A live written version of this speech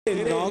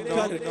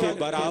نوکر کے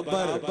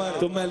برابر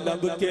تمہیں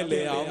لب کے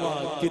لے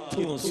آوا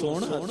کتھوں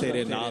سونا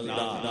تیرے نال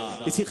دا۔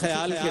 اسی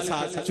خیال کے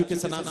ساتھ چونکہ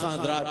ثنا خان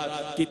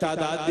حضرات کی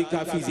تعداد بھی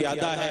کافی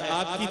زیادہ ہے،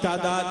 آپ کی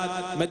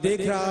تعداد میں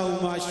دیکھ رہا ہوں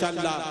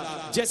ماشاءاللہ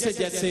جیسے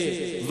جیسے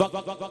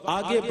وقت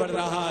آگے بڑھ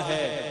رہا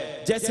ہے،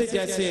 جیسے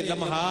جیسے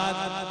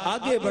لمحات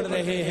آگے بڑھ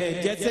رہے ہیں،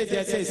 جیسے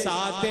جیسے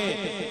ساعتیں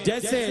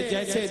جیسے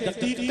جیسے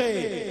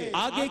دقیقے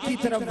آگے کی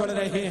طرف بڑھ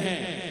رہے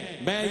ہیں،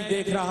 میں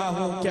دیکھ رہا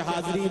ہوں کہ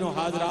حاضرین و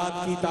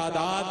حاضرات کی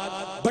تعداد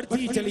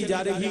بڑھتی چلی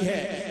جا رہی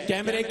ہے۔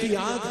 کیمرے کی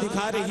آنکھ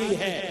دکھا رہی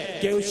ہے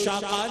کہ اس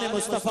شاقان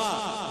مصطفیٰ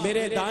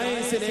میرے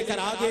دائیں سے لے کر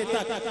آگے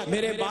تک،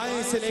 میرے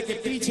بائیں سے لے کے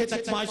پیچھے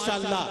تک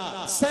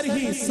ماشاءاللہ سر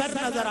ہی سر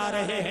نظر آ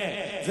رہے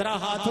ہیں۔ ذرا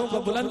ہاتھوں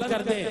کو بلند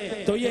کر دیں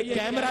تو یہ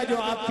کیمرہ جو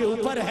آپ کے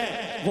اوپر ہے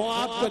وہ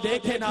آپ کو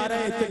دیکھے۔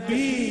 نعرہ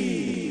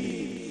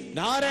تکبیر،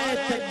 نعرہ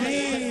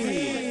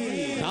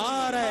تکبیر،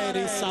 نعرہ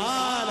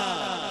رسالہ،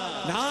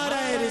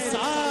 نعرہ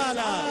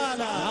رسالہ،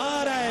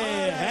 نعرہ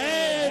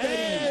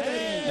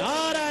حیدری،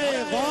 نعرہ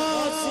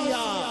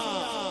غوثیہ،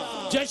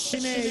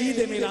 جشن عید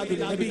میلاد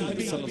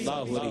النبی صلی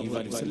اللہ علیہ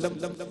وسلم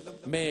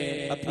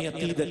میں اپنی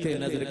عقیدت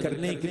نظر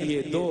کرنے کے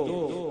لیے دو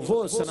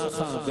وہ ثنا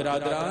خان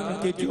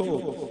برادران کے جو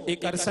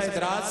ایک عرصہ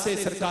دراز سے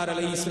سرکار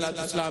علیہ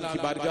السلام کی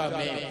بارگاہ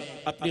میں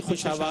اپنی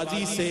خوش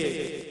آوازی سے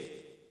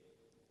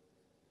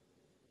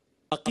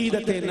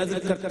عقیدت نظر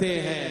کرتے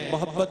ہیں،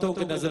 محبتوں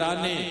کے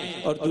نذرانے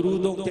اور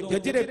درودوں کے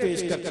گجرے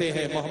پیش کرتے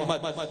ہیں،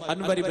 محمد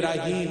انور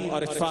ابراہیم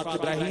اور اشفاق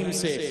ابراہیم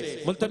سے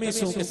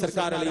ملتمس ہوں کہ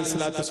سرکار علیہ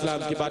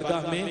السلام کی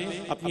بارگاہ میں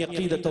اپنی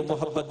عقیدت و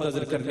محبت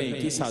نظر کرنے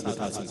کی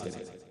سعادت حاصل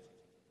کریں۔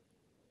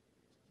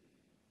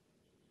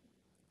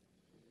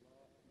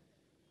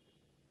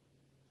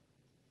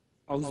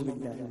 اعوذ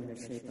باللہ من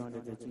الشیطان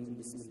الرجیم،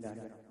 بسم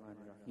اللہ الرحمن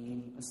الرحیم،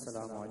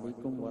 السلام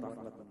علیکم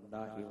ورحمۃ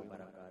اللہ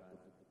وبرکاتہ۔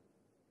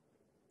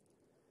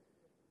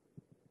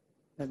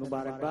 میں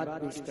مبارکباد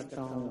پیش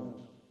کرتا ہوں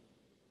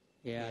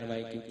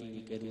ARY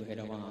QTV کے روح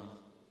رواں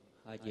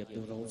حاجی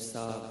عبدالرؤف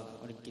صاحب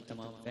اور ان کی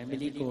تمام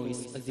فیملی کو اس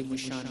عظیم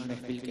الشان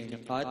محفل کے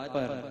انعقاد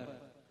پر،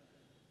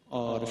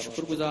 اور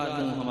شکر گزار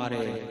ہوں ہمارے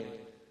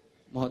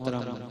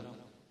محترم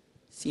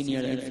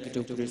سینئر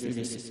ایگزیکٹو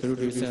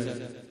پروڈیوسر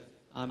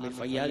عامر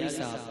فیاضی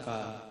صاحب کا،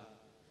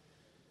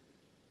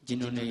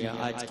 جنہوں نے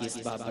آج کی اس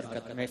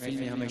بابرکت محفل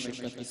میں ہمیں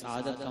شرکت کی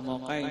سعادت کا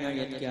موقع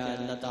عنایت کیا۔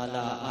 اللہ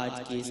تعالیٰ آج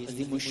کی اس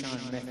عظیم الشان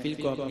محفل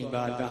کو اپنی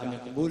بارگاہ میں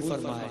قبول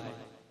فرمائے۔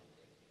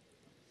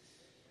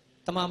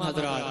 تمام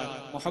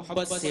حضرات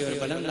محبت سے اور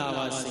بلند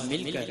آواز سے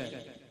مل کر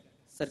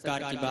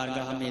سرکار کی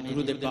بارگاہ میں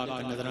درود پاک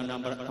کا نذرانہ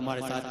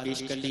ہمارے ساتھ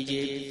پیش کر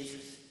لیجئے۔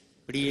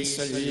 پڑھیے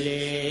صلی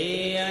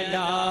اللہ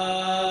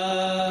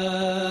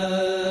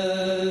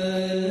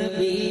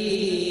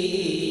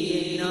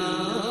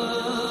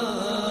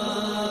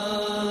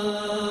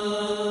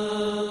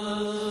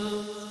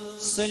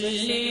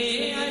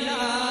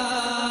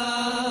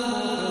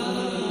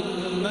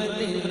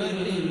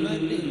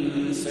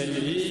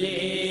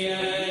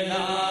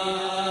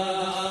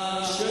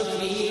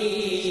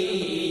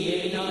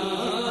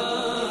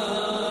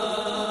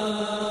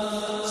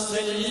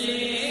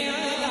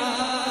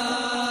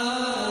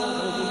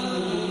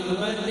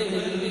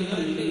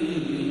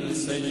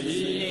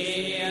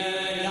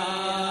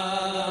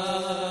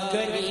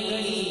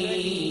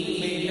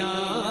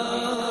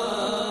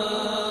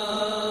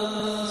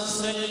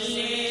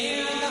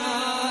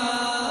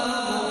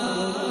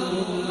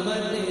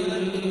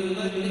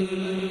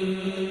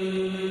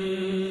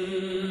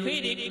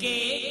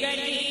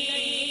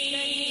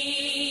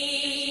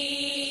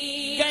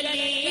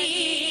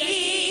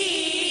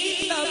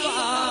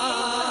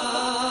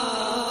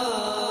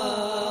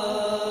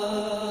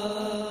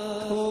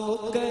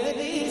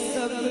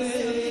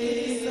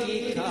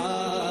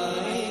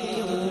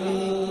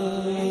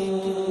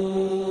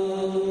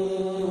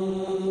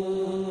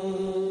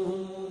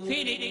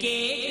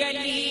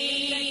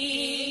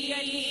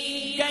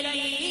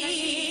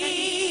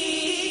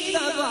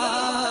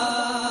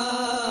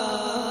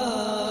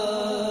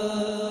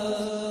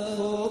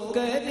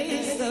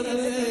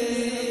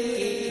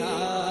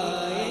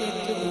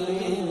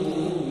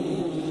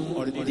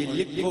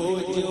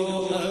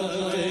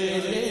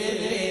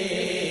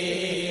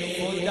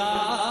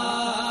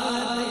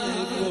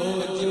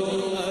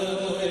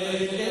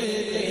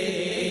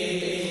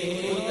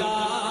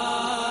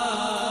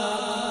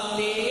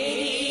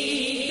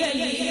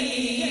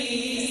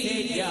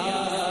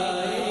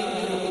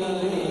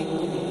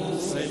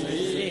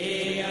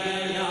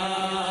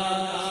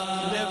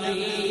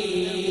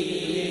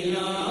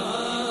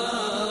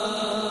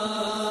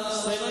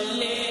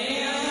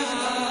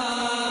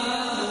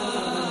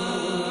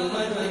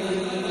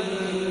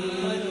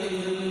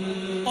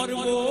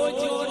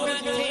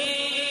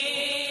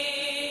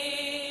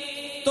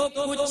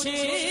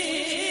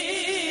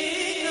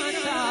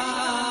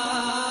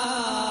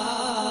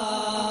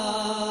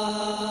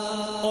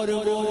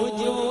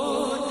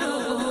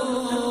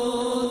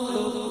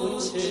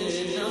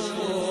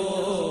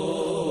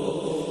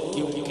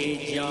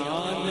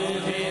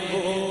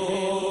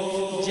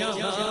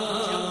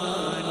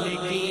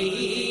جان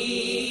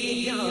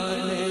کی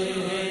جان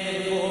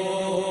ہے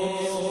وہ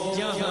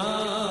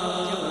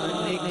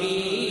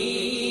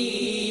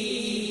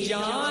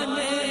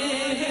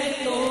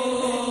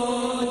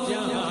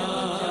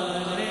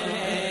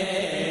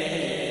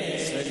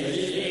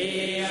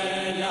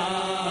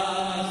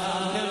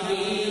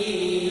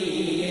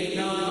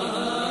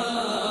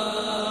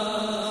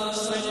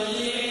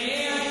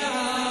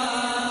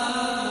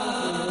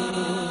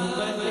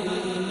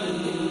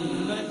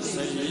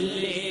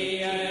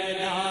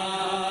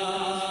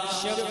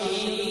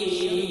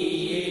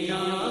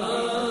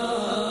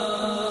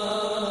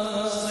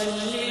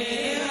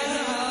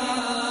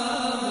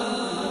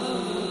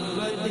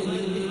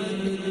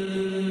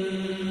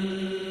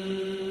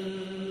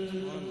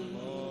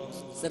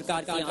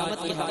سرکار کی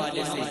آمد کے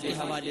حوالے سے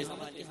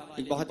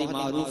ایک بہت ہی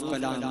معروف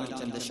کلام کی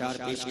چند اشعار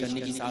پیش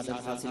کرنے کی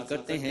سعادت حاصل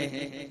کرتے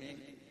ہیں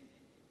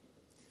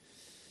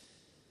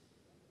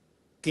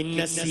کہ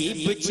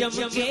نصیب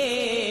چمکے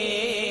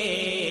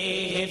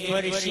ہیں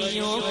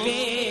فرشیوں کے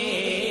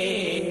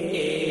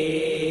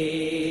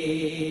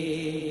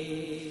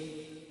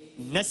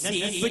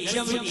نصیب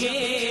چمکے ہیں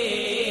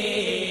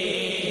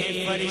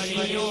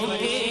فرشیوں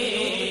کے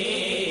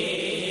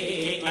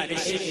کہ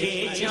عرش پہ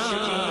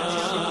چاند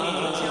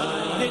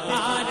آ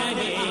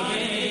رہے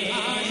ہیں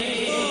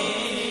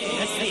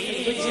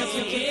نصیب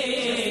چمکے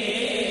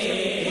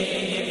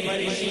ہیں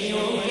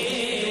فرشیوں کے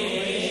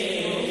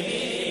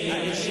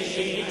عرش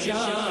پہ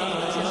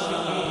چاند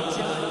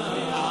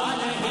آ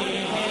رہے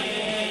ہیں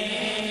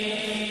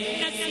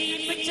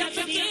نصیب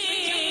چمکے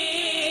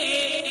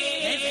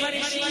ہیں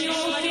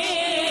فرشیوں کے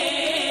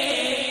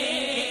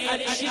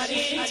عرش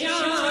پہ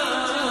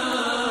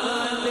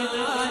چاند آ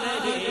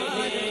رہے ہیں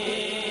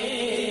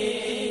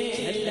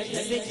جھلک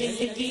سے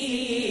زندگی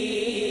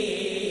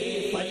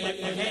فلک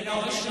ہے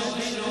روشن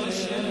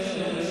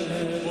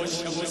وہ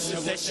شمس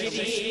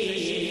تشریف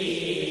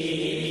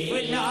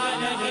لا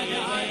رہے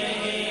ہیں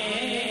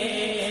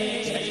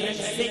جھلک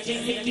سے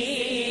زندگی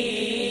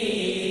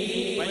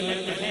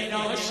فلک ہے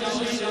روشن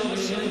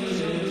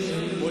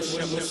وہ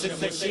شمس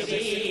تشریف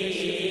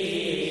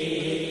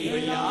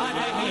لا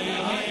رہے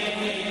ہیں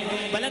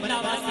بلند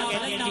آواز سے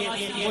کہتے ہیں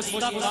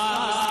مصطفیٰ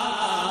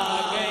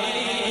گئے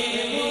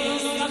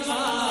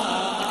مصطفیٰ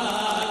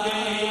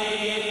گئے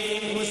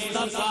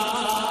مصطفیٰ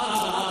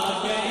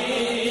گئے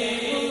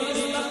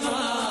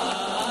مصطفیٰ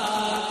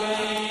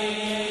گئے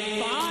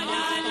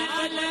فعلا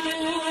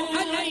القلم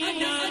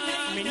علينا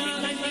من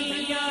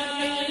منيات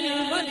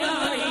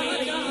الوداع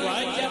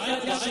وجب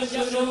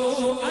الشجر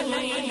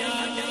علينا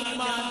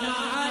ما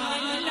نعى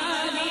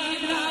لله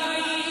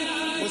راعي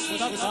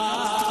مصطفیٰ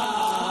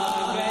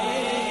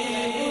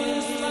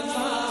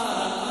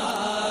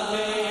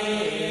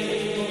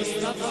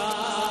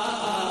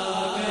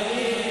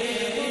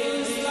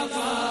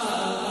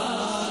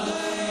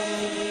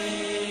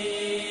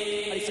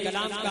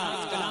کلام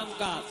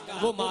کا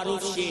وہ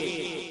معروف شعر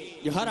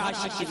جو ہر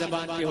عاشق کی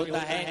زبان پہ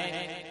ہوتا ہے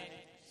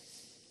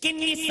کہ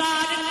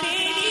نثار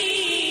تیری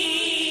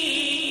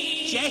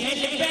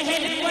چہل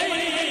پہل پر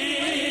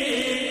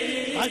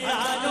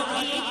ہزاروں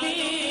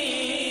عیدیں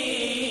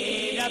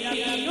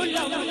ربیع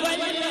الاول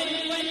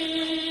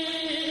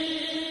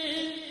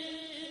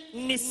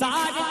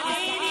نثار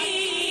تیری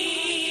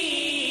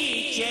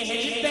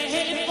چہل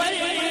پہل پر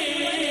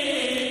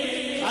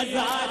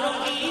ہزاروں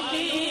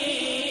عیدیں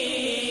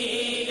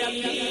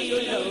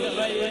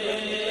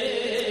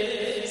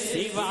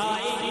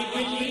سوائے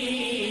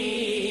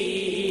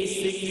ابلیس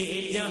کے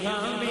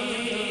جہاں میں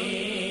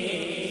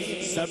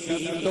سبھی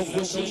تو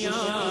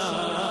خوشیاں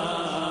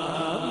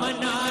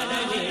منا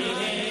رہے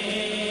ہیں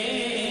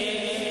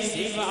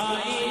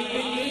سوائے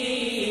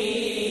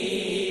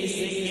ابلیس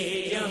کے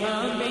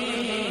جہاں میں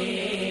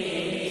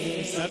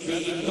سبھی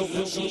تو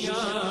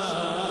خوشیاں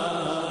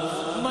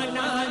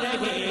منا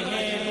رہے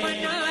ہیں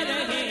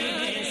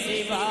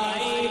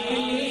سوائے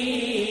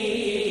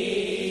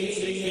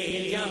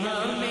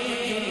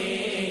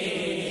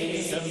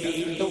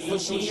تو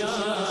خوشیاں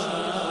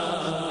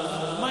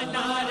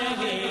منا رہے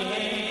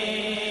ہیں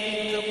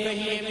تو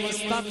کہیے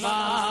مصطفیٰ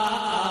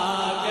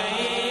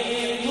گئے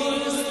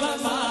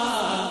مصطفیٰ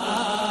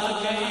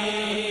گئے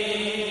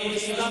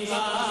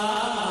مصطفیٰ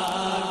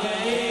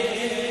گئے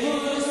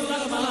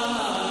مصطفیٰ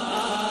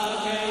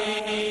گئے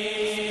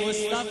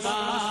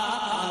مصطفیٰ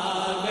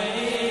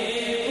گئے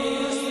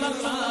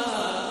مصطفیٰ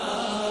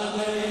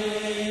گئے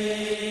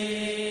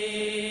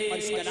اور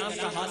اس کلام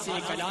کا حاصل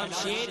کلام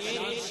شعر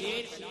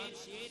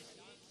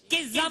کہ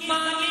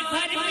زمانے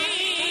بھر میں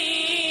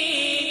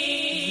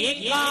یہ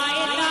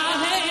قاعدہ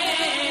ہے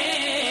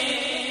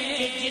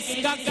کہ جس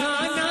کا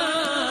گانا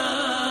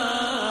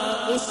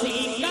اسی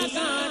کا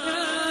گانا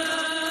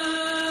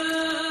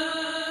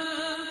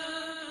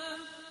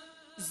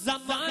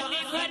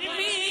زمانے بھر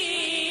میں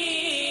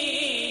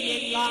یہ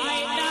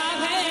قاعدہ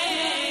ہے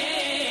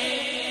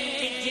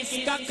کہ جس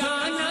کا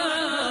گانا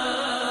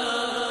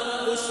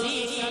اسی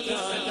کا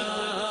گانا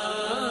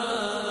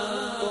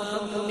تو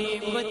ہم نے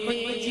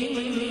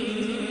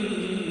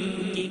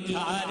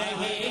کھا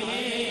رہے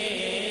ہیں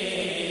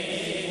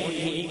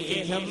انہیں کے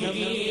ہم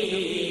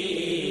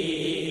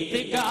گیت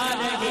گا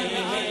رہے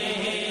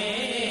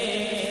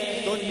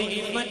ہیں تو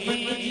نعمت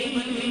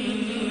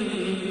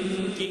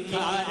کی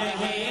کھا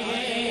رہے ہیں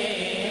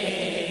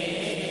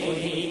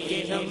انہیں کے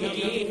ہم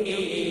گیت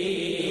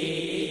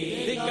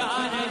گا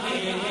رہے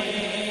ہیں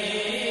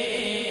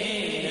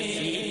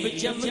نصیب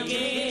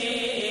چمکے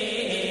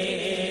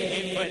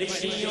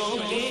فرشیوں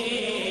کے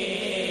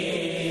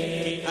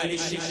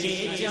عرش کے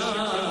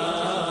چاند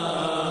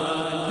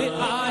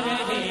آ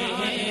رہے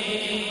ہیں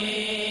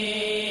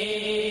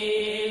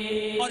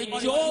اور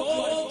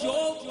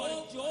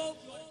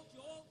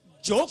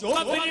جو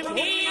قبر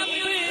میں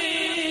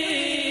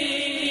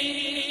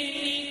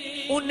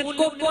ان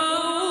کو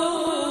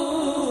پاؤں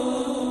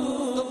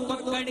تو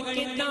پکڑ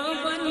کے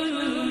دامن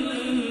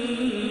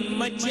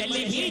چل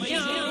ہی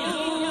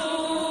جاؤں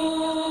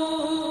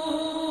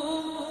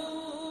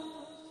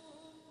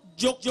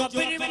جو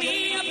قبر میں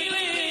اپنے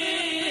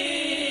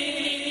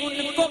ان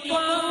کو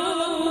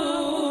پاؤں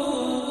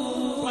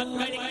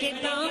پکڑ کے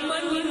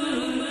دامن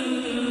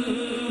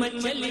میں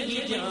چل ہی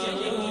جاؤں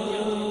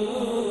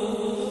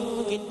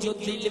کہ جو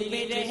دل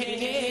میں رہ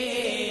کے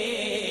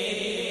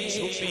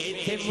چھپے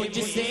تھے مجھ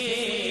سے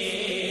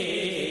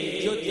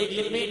جو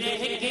دل میں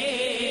رہ کے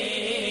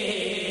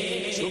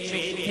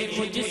چھپے تھے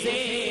مجھ سے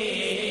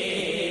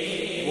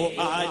وہ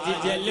آج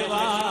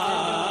جلوہ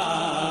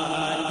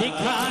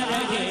دکھا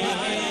رہے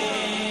ہیں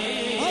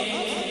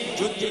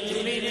جو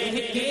دل میں رہ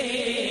کے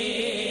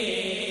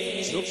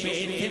چھپے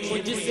تھے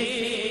مجھ سے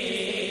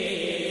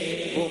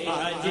وہ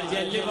آج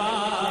جلوہ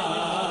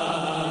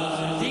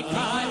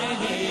دکھا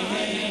رہے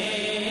ہیں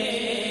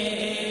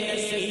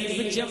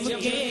نصیب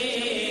چمکے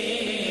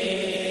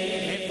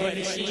ہیں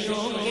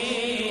فرشتوں کے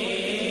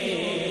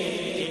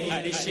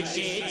عرش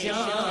کے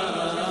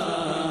چاند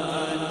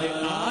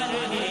آ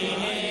رہے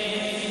ہیں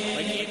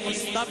اور یہ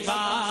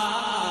مصطفیٰ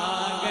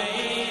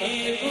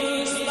گئے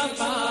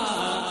مصطفیٰ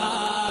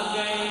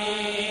گئے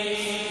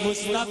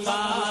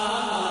مصطفیٰ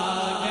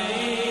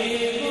گئے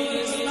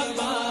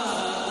مصطفیٰ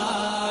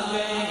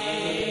گئے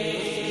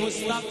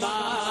مصطفیٰ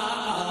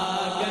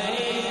گئے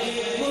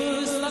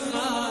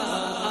مصطفیٰ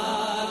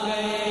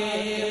گئے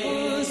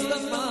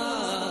مصطفیٰ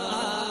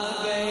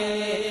گئے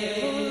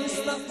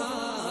مصطفیٰ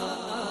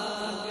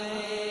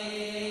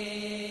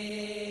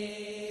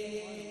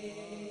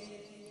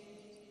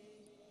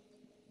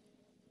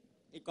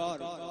ایک اور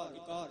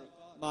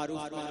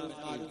معروف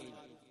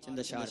چند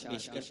اشعار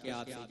پیش کر کے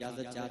آپ سے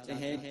اجازت چاہتے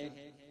ہیں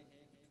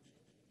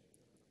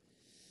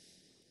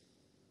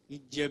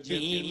جبھی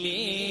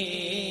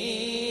میری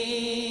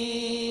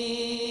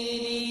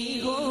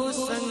ہو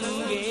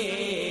سنگے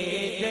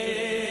در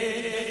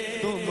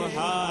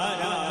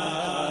تمہارا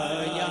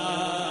یا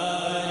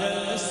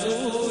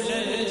رسول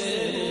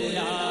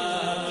اللہ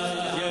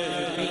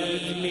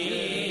جبھی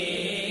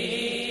میری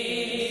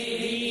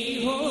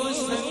ہو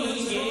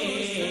سنگے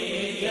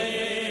در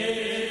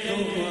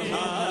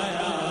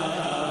تمہارا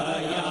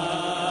یا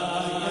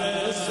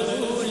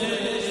رسول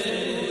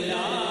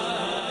اللہ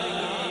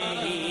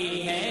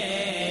یہی ہے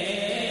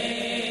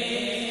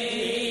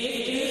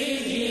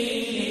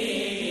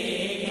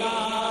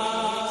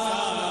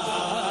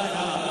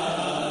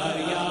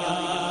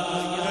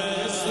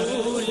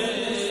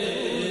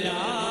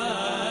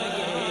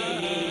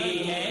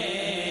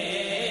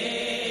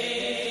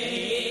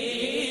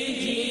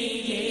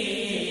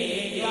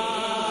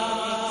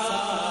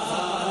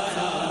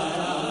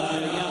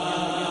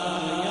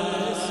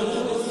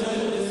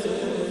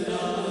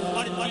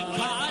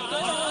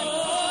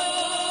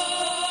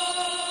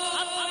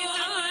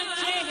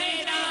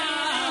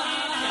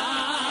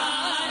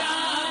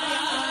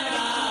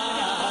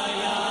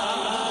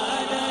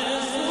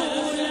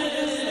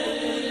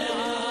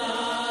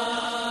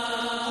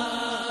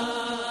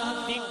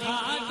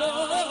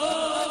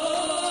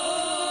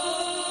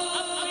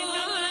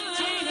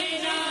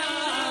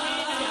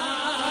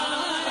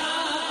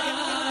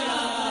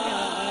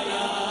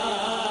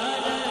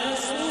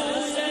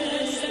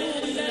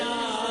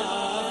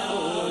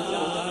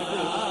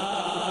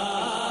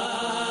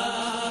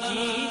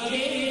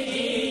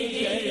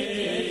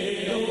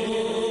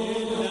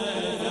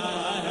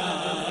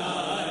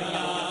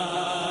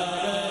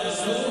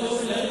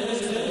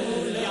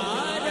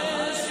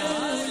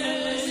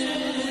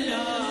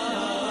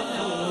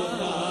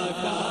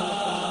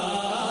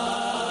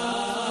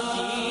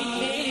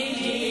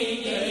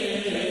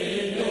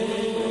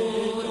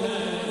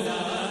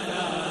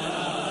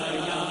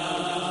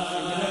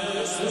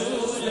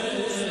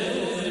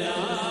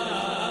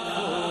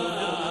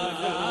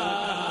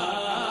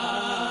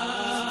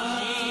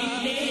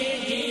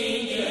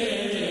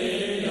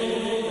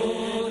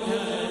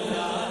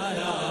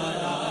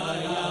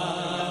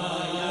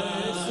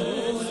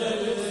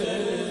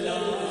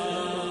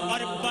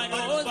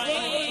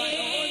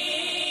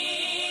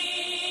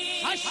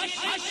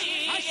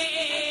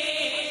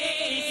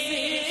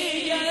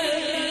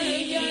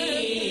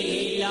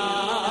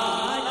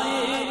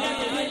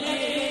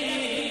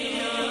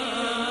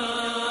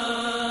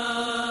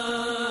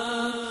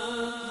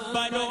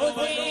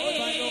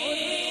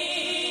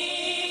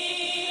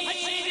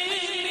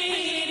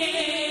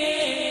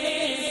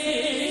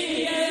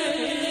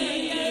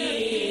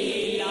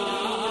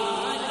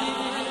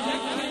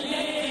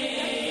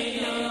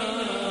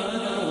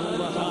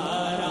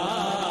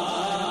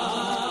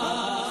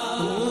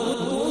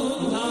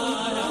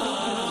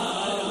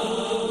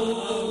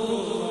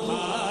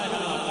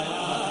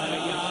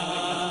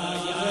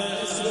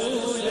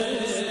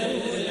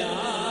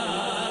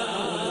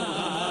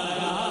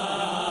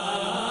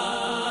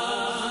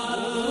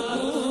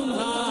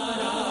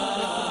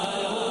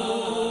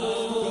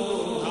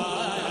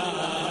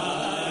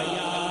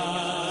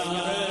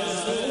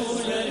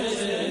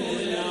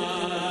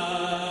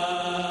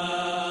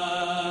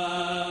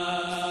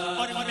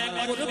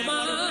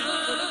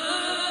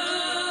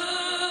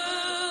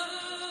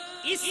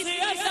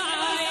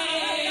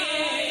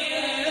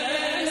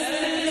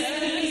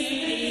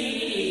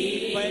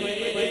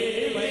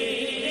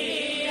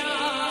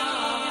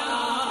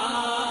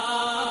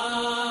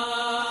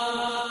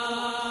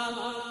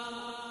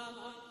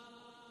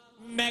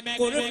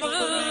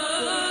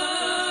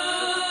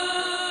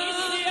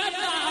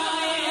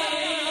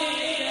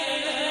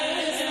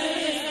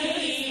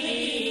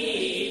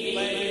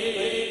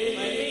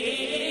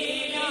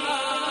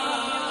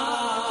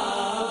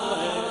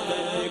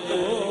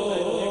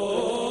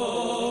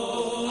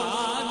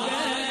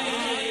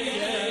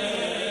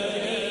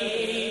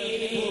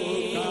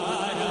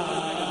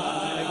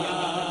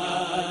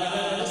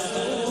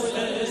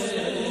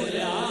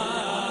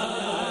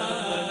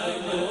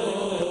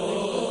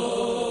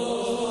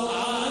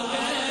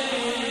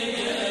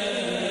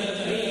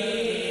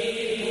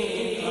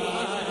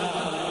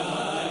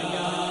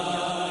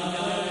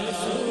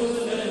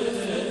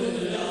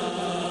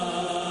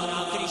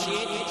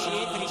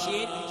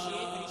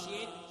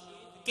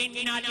کہ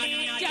نالے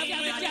جب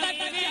تک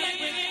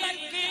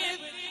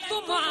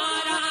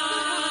تمہارا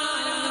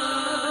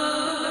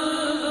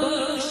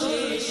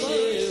بخشش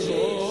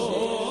ہو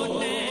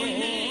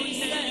نہیں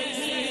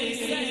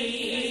سکتی،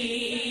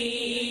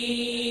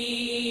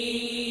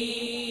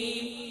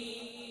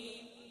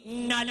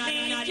 نالے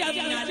جب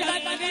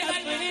تک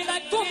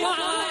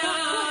تمہارا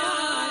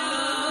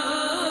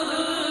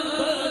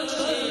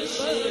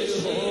بخشش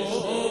ہو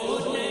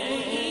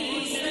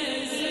نہیں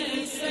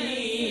سکتی،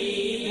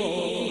 وہ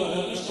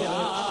بخشا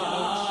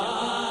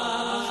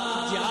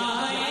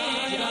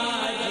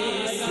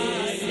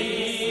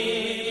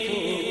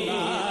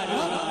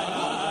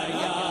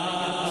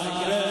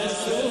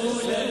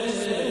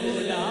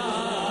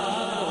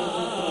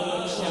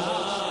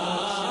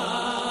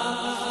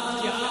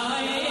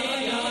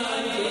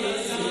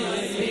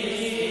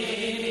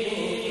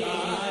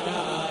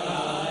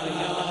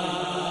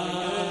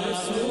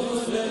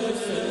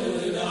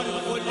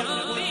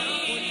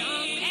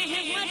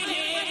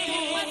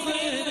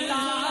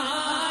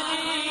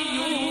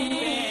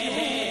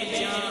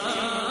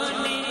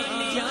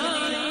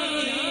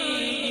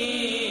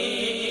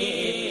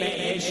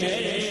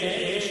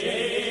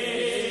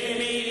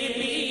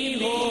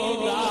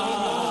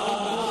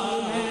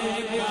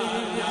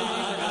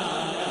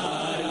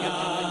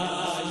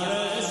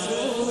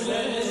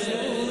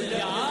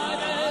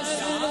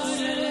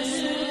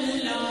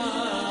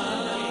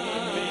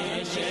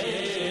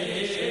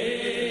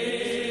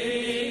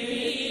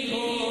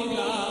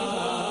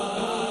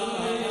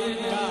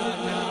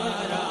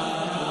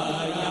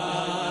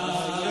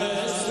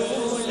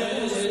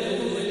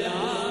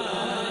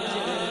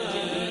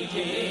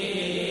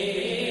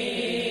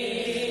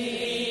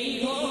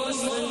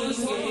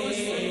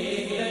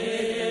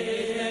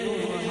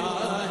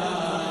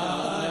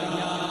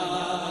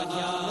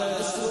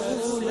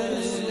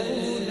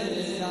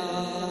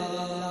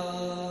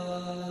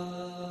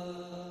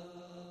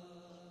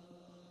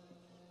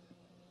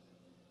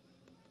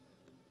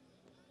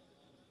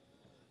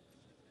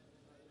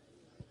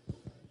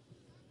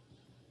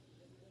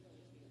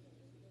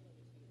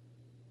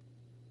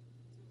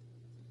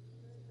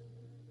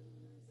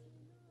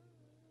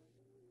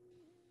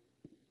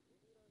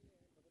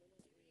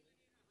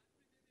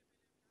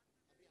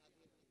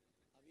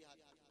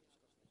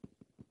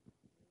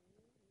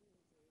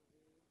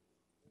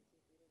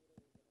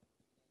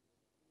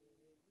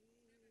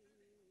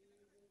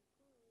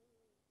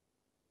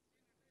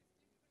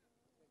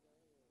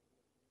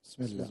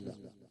بسم اللہ۔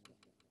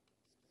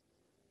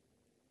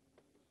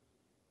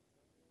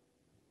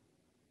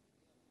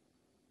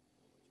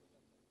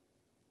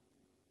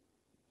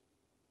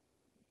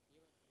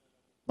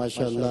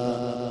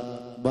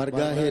 ماشاءاللہ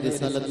بارگاہ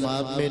رسالت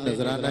مآب میں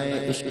نذرانہ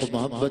عشق و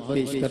محبت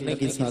پیش کرنے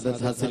کی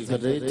سعادت حاصل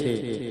کر رہے تھے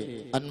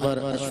انور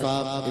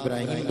اشفاق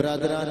ابراہیم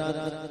برادران،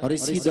 اور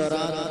اسی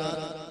دوران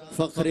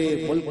فخر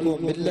ملک و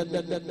ملت،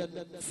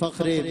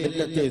 فخر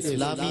ملت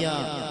اسلامیہ،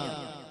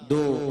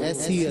 دو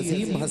ایسی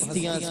عظیم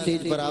ہستیاں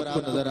سٹیج پر آپ کو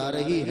نظر آ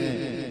رہی ہیں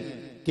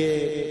کہ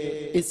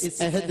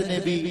اس عہد نے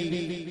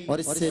بھی اور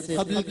اس سے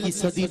قبل کی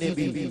صدی نے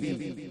بھی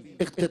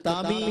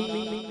اختتامی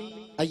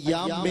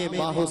ایام میں،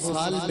 ماہ و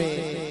سال میں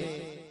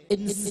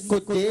ان کو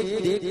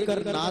دیکھ دیکھ کر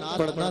نعت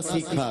پڑھنا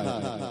سیکھا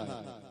ہے۔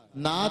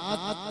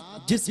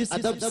 نعت جس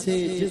ادب سے،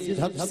 جس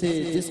ڈھب سے،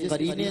 جس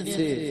قرینے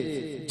سے،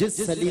 جس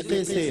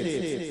سلیقے سے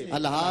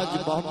الحاج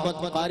محمد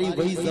قاری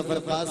وحید ظفر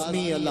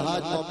قاسمی،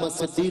 الحاج محمد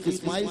صدیق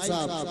اسماعیل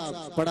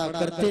صاحب پڑھا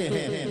کرتے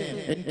ہیں،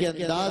 ان کے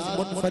انداز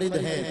منفرد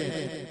ہیں،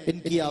 ان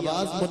کی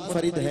آواز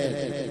منفرد ہے،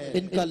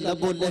 ان کا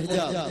لب و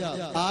لہجہ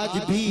آج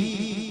بھی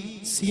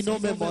سینوں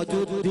میں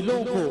موجود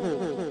دلوں کو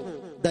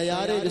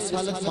دیار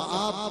رسالت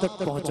مآب تک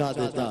پہنچا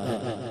دیتا ہے۔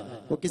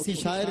 وہ کسی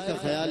شاعر کا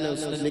خیال ہے،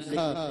 اس نے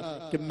لکھا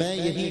کہ میں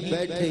یہیں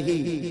بیٹھے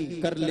ہی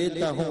کر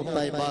لیتا ہوں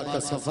طیبہ کا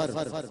سفر،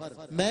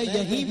 میں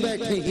یہیں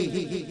بیٹھے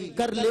ہی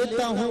کر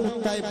لیتا ہوں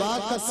طیبہ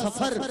کا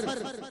سفر،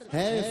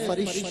 ہے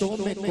فرشتوں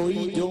میں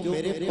کوئی جو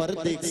میرے پر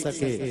دیکھ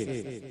سکے،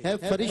 ہے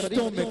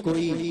فرشتوں میں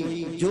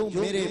کوئی جو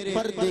میرے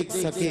پر دیکھ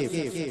سکے،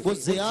 وہ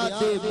ضیاء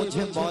دے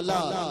مجھے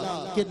مولا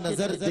کہ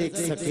نظر دیکھ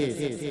سکے،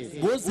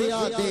 وہ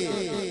ضیاء دے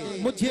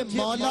مجھے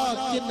مولا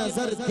کہ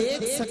نظر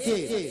دیکھ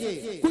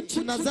سکے، کچھ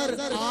نظر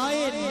آئے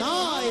نہ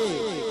آئے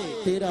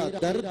تیرا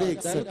در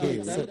دیکھ سکے،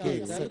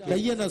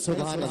 کہیے نا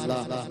سبحان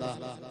اللہ۔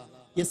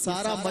 یہ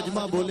سارا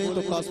مجمع بولے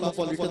تو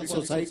کاسموپولیٹن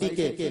سوسائٹی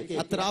کے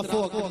اطراف و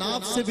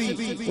اکناف سے بھی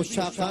اس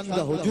شاخان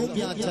کا ہجوم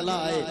یہاں چلا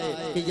ہے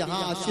کہ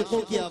یہاں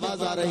عاشقوں کی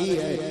آواز آ رہی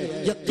ہے۔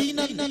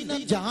 یقیناً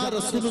جہاں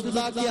رسول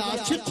اللہ کے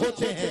عاشق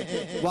ہوتے ہیں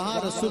وہاں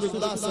رسول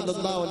اللہ صلی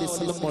اللہ علیہ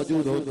وسلم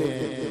موجود ہوتے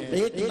ہیں۔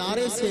 ایک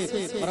نعرے سے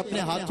اور اپنے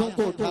ہاتھوں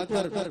کو اٹھا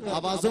کر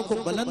آوازوں کو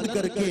بلند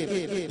کر کے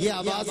یہ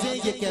آوازیں،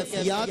 یہ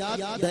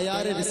کیفیات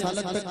دیار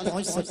رسالت تک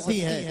پہنچ سکتی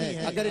ہیں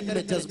اگر ان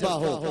میں جذبہ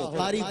ہو۔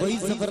 قاری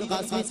وحید ظفر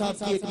قاسمی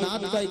صاحب کی ایک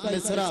نعت کا ایک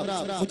مصرع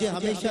مجھے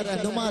ہمیشہ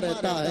رہنما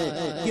رہتا ہے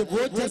کہ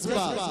وہ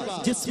جذبہ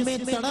جس میں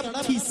تڑپ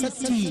تھی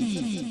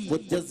سچی، وہ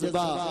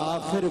جذبہ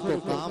آخر کو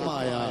کام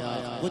آیا،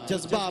 وہ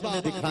جذبہ آپ نے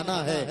دکھانا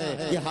ہے.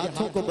 یہ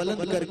ہاتھوں کو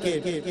بلند کر کے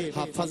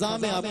فضا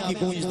میں آپ کی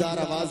گونجدار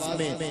آواز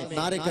میں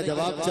نعرے کا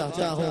جواب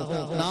چاہتا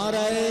ہوں.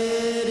 نعرہ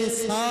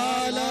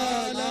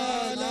رسالت،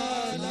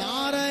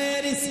 نعرہ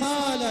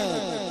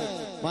رسالت.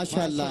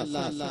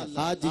 ماشاءاللہ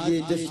آج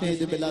یہ جشن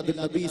عید میلاد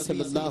النبی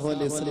صلی اللہ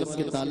علیہ وسلم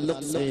کے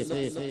تعلق سے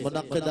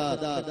منعقدہ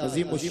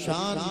عظیم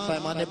الشان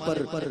پیمانے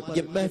پر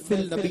یہ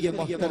محفل نبی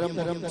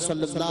محترم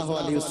صلی اللہ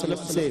علیہ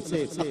وسلم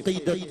سے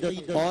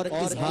عقیدت اور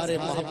اظہار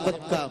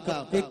محبت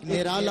کا ایک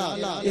نرالا،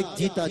 ایک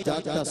جیتا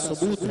جاگتا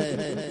ثبوت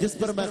ہے، جس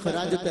پر میں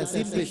خراج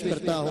تحسین پیش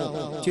کرتا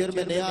ہوں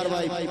چیئرمین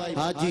ARY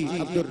حاجی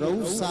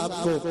عبدالرؤوف صاحب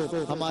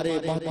کو، ہمارے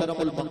محترم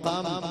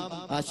المقام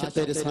عاشق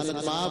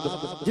رسالت مآب.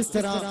 جس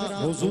طرح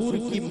حضور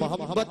کی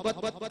محبت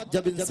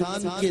جب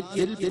انسان کے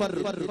دل پر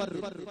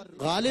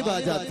غالب آ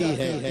جاتی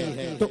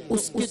ہے تو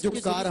اس کے جو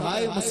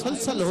کارہائے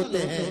مسلسل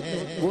ہوتے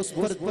ہیں وہ اس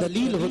پر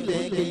دلیل ہوتے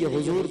ہیں کہ یہ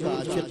حضور کا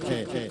عاشق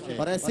ہے.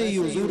 اور ایسے ہی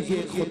حضور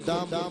کے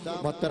خدام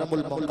محترم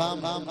المقام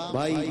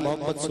بھائی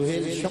محمد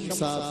سہیل شمس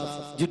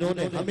صاحب، جنہوں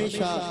نے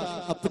ہمیشہ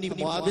اپنی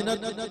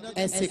معاونت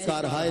ایسے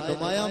کارہائے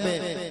نمایاں میں،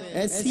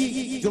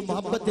 ایسی جو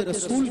محبت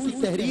رسول کی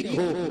تحریک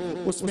ہو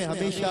اس میں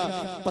ہمیشہ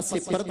پس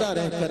پردہ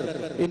رہ کر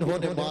انہوں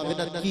نے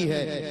معاونت کی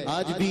ہے.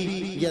 آج بھی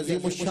یہ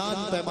عظیم الشان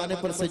پیمانے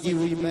پر سجی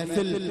ہوئی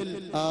محفل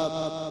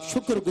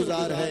شکر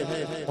گزار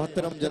ہے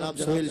محترم جناب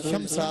سہیل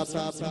شمس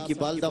صاحب. ان کی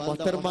والدہ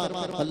محترمہ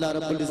اللہ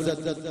رب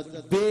العزت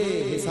بے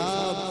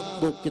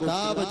حساب وہ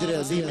کتاب اجر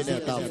عظیم انہیں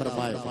عطا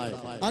فرمائے.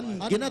 ان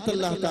گنت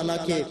اللہ تعالیٰ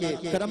کے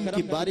کرم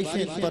کی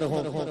بارشیں ان پر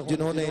ہوں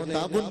جنہوں نے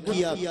تعاون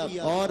کیا.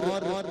 اور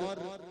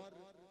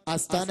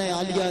آستانہ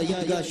عالیہ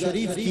عیدگاہ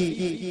شریف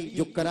کی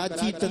جو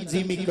کراچی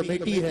تنظیمی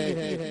کمیٹی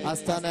ہے،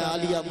 آستانہ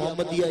عالیہ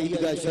محمدیہ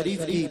عیدگاہ شریف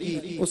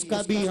کی، اس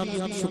کا بھی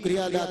ہم شکریہ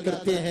ادا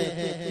کرتے ہیں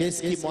کہ اس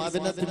کی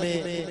معاونت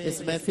میں،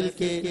 اس محفل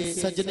کے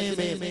سجنے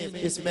میں،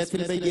 اس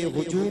محفل میں یہ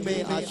ہجوم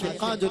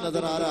عاشقاں جو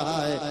نظر آ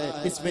رہا ہے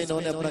اس میں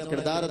انہوں نے اپنا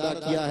کردار ادا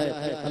کیا ہے.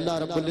 اللہ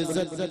رب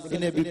العزت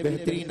انہیں بھی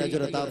بہترین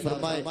اجر عطا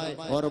فرمائے.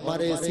 اور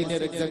ہمارے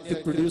سینئر ایگزیکٹو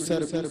پروڈیوسر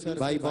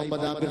بھائی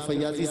محمد عامر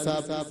فیاضی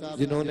صاحب،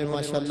 جنہوں نے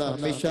ماشاءاللہ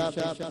ہمیشہ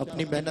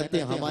اپنی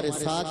محنتیں ہمارے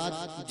ساتھ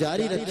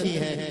جاری رکھی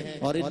ہیں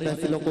اور ان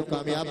محفلوں کو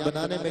کامیاب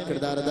بنانے میں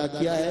کردار ادا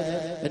کیا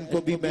ہے، ان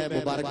کو بھی میں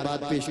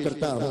مبارکباد پیش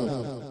کرتا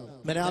ہوں.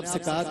 میں نے آپ سے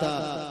کہا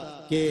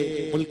تھا کہ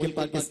ملک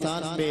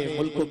پاکستان میں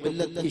ملک و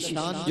ملت کی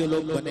شان جو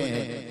لوگ بنے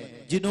ہیں،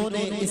 جنہوں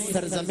نے اس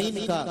سرزمین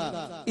کا،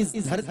 اس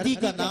دھرتی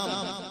کا نام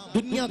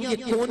دنیا کے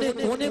کونے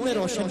کونے میں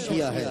روشن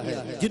کیا ہے،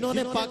 جنہوں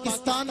نے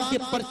پاکستان کے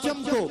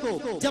پرچم کو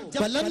جب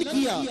بلند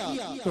کیا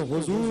تو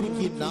حضور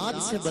کی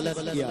نعت سے بلند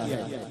کیا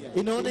ہے.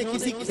 انہوں نے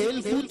کسی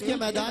کھیل کود کے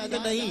میدان میں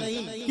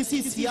نہیں،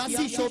 کسی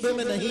سیاسی شعبے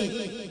میں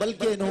نہیں،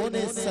 بلکہ انہوں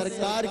نے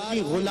سرکار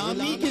کی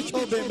غلامی کے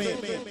شعبے میں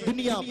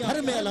دنیا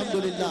بھر میں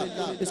الحمدللہ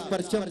اس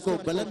پرچم کو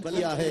بلند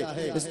کیا ہے.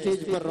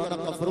 اسٹیج پر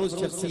رونق افروز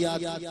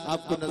شخصیات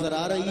آپ کو نظر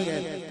آ رہی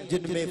ہیں،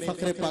 جن میں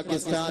فخر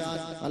پاکستان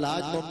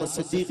الحاج محمد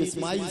صدیق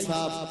اسماعیل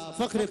صاحب،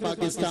 فخر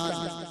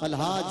پاکستان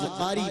الحاج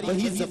قاری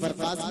وحید ظفر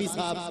قاسمی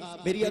صاحب.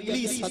 میری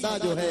اگلی صدا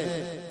جو ہے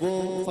وہ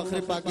فخر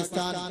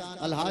پاکستان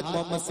الحاج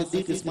محمد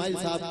صدیق اسماعیل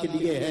صاحب کے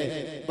لیے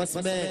ہے. بس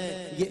میں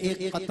یہ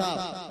ایک قطع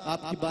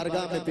آپ کی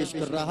بارگاہ میں پیش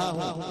کر رہا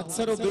ہوں.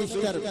 اکثر و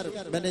بیشتر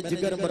میں نے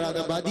جگر مراد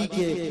آبادی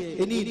کے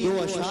انہی دو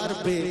اشعار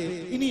پہ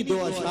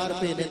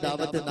انہیں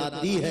دعوت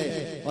نعت دی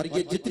ہے. اور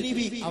یہ جتنی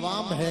بھی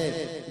عوام ہے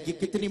یہ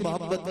کتنی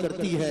محبت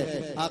کرتی ہے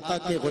آقا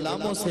کے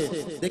غلاموں سے.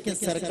 دیکھیں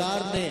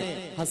سرکار نے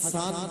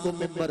حسان کو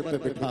ممبر پہ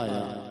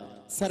بٹھایا،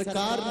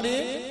 سرکار نے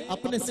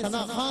اپنے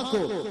ثنا خاں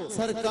کو،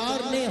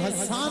 سرکار نے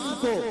حسان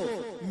کو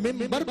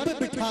ممبر پہ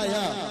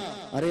بٹھایا.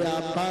 ارے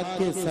آقا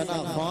کے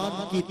ثنا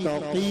خان کی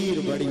توقیر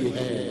بڑی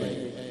ہے.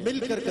 مل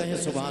کر کہیں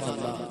سبحان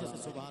اللہ.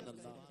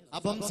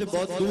 اب ہم سے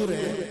بہت دور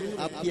ہیں،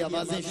 آپ کی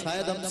آوازیں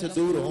شاید ہم سے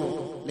دور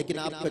ہوں، لیکن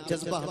آپ کا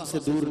جذبہ ہم سے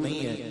دور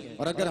نہیں ہے.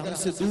 اور اگر ہم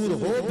سے دور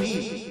ہو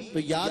بھی تو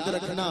یاد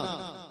رکھنا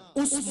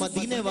اس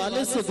مدینے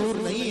والے سے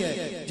دور نہیں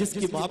ہے جس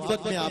کی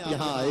محبت میں آپ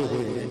یہاں آئے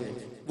ہوئے ہیں.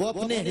 وہ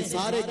اپنے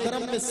حصار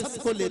کرم میں سب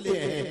کو لیتے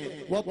ہیں،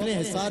 وہ اپنے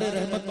حصار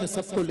رحمت میں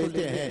سب کو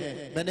لیتے ہیں.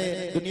 میں نے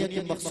دنیا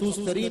کے مخصوص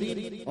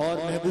ترین اور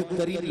محبوب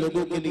ترین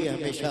لوگوں کے لیے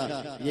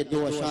ہمیشہ یہ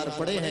دو اشعار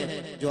پڑھے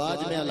ہیں جو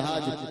آج میں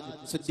الحاج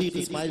صدیق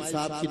اسماعیل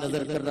صاحب کی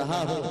نظر کر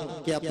رہا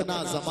ہوں کہ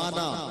اپنا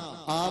زمانہ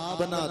آپ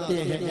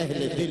بناتے ہیں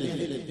اہل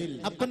دل،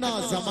 اپنا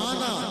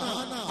زمانہ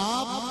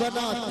آپ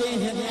بناتے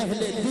ہیں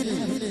اہل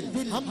دل.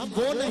 ہم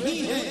وہ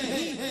نہیں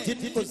ہیں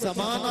جن کو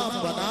زمانہ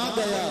بنا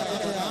گیا،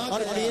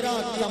 اور میرا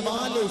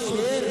کمال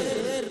شیر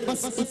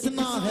بس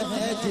اتنا ہے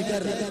اے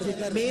جگر،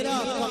 میرا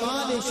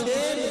کمال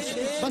شیر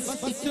بس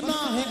اتنا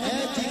ہے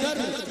اے جگر.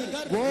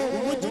 وہ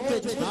مجھ پہ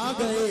چھا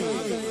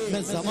گئے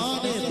میں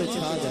زمانے پہ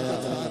چھا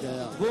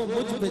گیا، وہ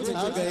مجھ پہ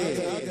چھا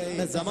گئے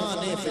میں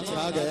زمانے پہ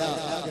چھا گیا.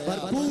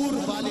 بھرپور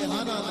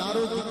والہانہ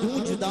نعروں کی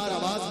گونجدار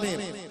آواز میں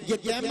یہ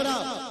کیمرہ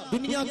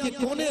دنیا کے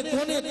کونے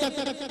کونے تک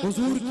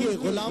حضور کے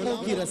غلاموں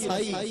کی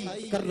رسائی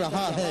کر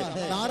رہا ہے.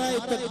 نعرہ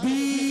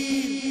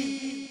تکبیر،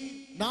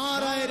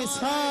 نعرہ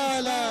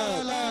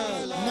رسالت،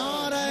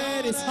 نعرہ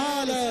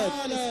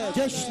رسالت،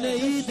 جشن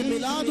عید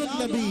میلاد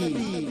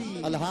النبی.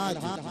 الحاج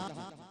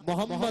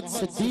محمد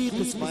صدیق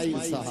اسماعیل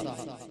صاحب.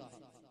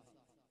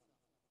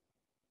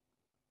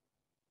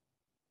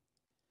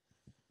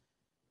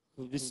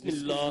 بسم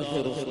اللہ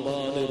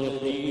الرحمن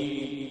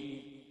الرحیم.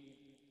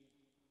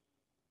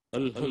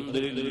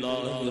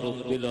 الحمدللہ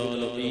رب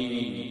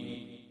العالمین.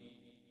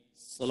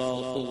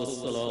 الصلاة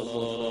والسلام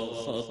علی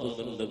خاتم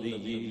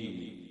النبیین.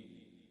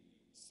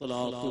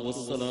 الصلاة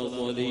والسلام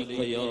علیک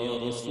یا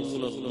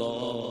رسول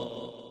اللہ.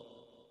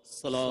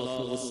 الصلاة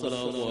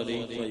والسلام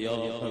علیک یا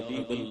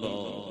حبیب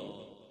اللہ.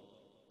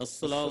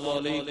 السلام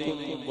علیکم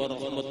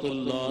ورحمۃ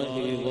اللہ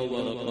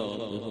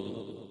وبرکاتہ.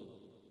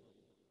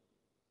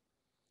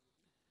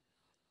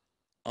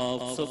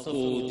 آپ سب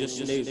کو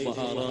جشن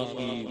بہارا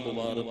کی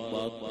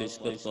مبارکباد پیش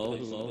کرتا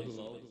ہوں.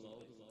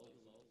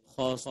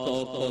 خاص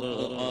طور پر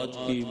آج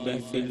کی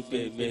محفل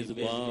کے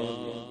میزبان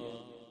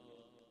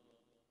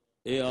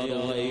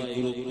ARY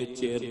گروپ کے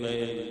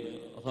چیئرمین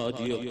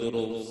حاجی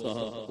عبدالرؤف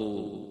صاحب کو،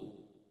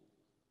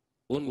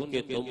 ان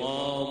کے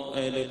تمام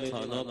اہل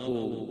خانہ کو،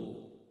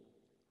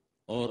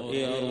 اور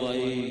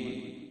ARY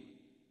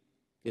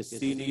کے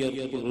سینئر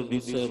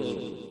پروڈیوسر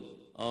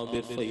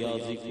عامر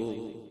فیاضی کو،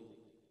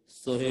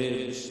 سہیل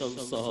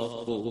شمس صاحب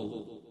کو.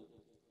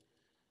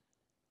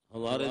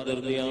 ہمارے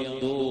درمیان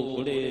دو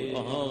بڑے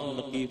اہم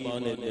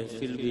نقیبان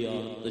محفل بھی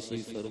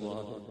تشریف فرما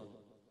ہیں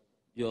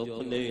جو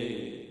اپنے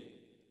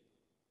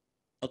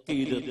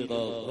عقیدت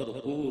کا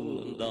بھرپور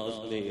انداز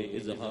میں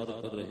اظہار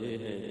کر رہے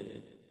ہیں.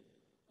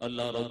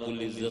 اللہ رب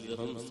العزت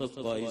ہم سب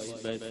کا اس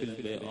محفل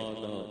میں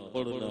آنا،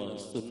 پڑھنا،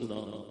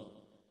 سننا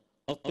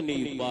اپنی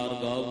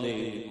بارگاہ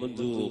میں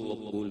منظور و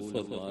مقبول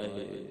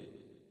فرمائے.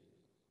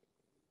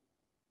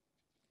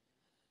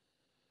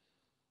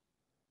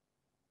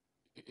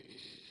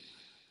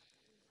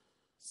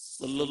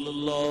 صلی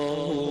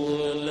اللہ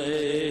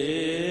علیہ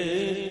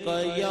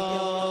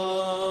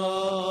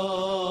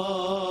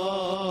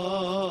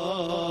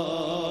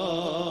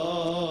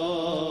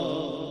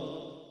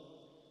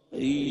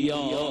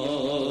یا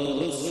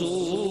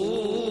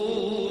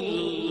رسول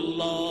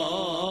اللہ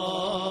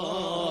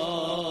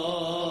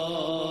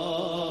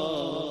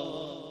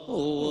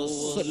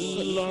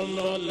وسلم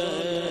علیہ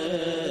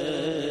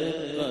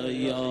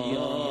یا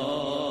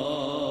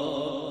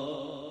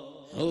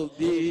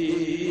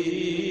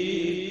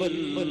حبیب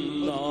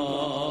اللہ.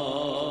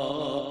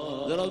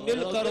 ذرا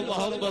مل کر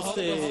محبت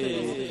سے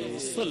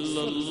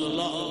صلی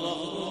اللہ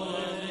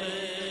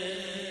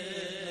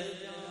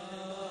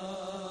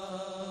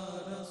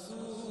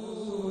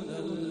رسول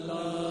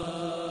اللہ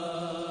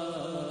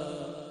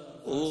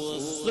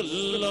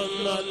وسلم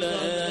علیہ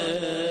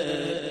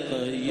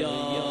یا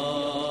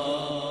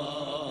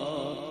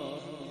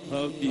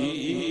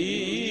حبیب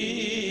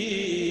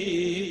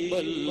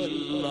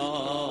اللہ.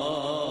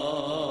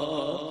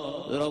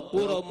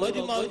 پورا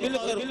مجمع مل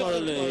کر پڑھ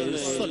لے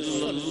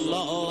صلی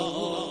اللہ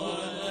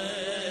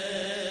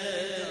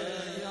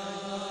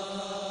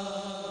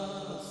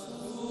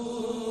رسول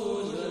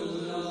اللہ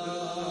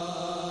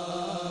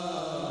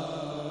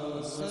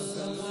صلی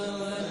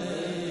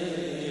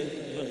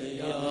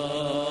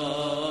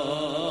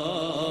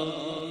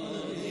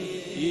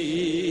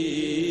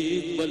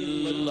حبیب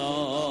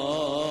اللہ.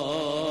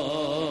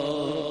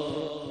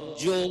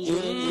 جو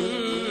ان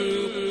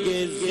کے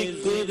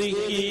ذکر کی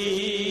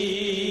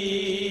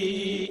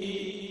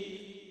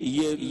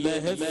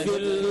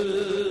محفل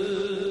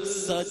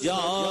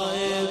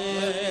سجائے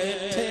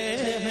بیٹھے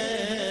ہیں،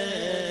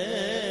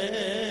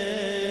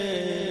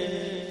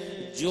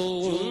 جو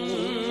ان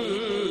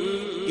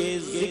کے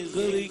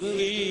ذکر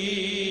کی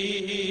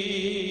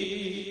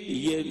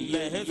یہ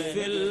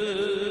محفل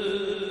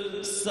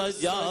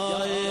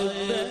سجائے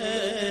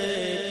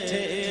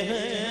بیٹھے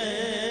ہیں،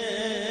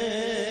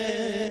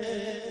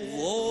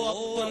 وہ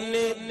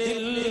اپنے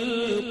دل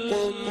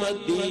کو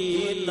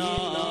مدینہ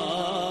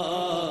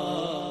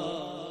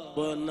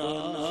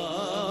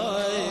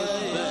بنائے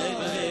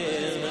بیٹھے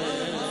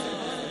ہیں.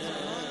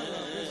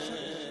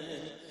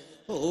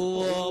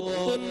 وہ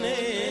اپنے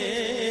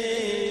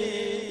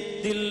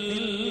دل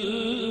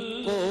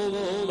کو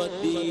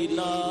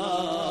مدینہ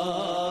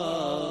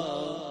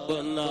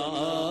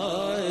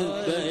بنائے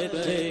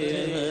بیٹھے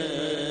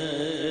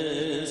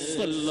ہیں.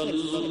 صلی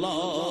اللہ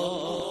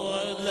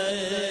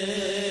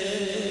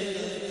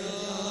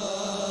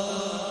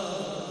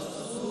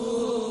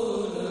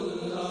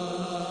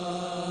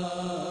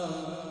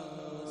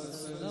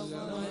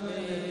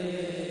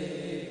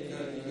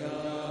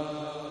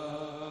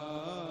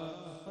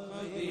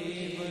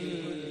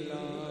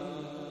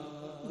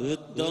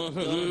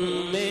دہن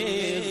میں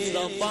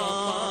زبان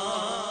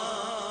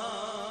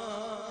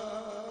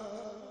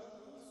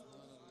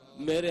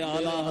میرے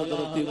اعلیٰ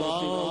حضرت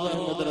امام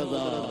احمد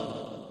رضا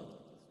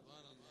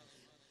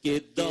کہ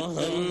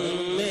دہن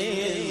میں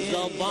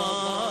زبان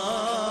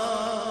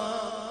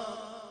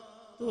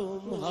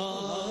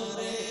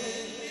تمہارے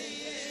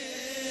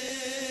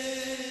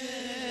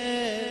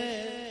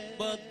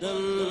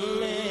بدن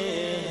میں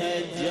ہے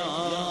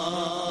جان،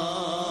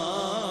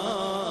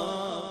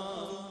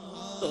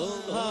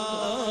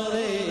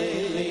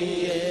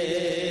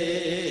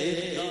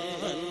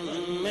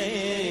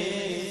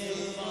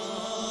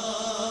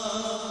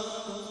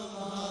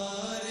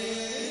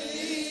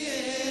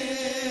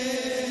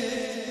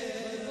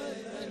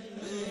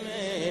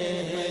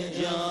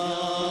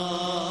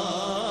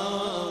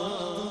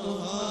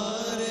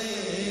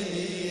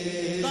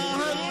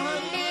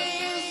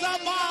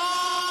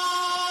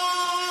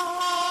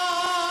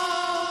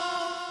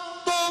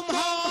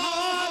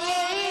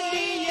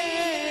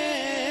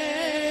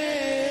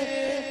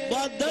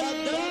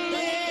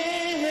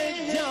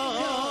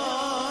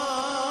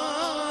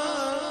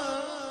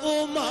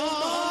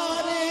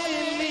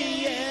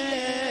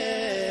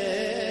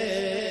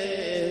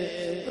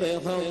 کہ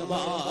ہم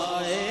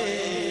آئے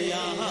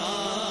یہاں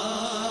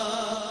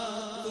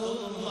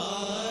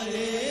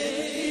تمہارے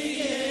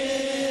لیے،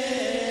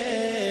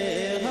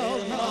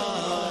 ہم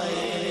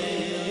آئے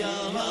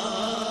یہاں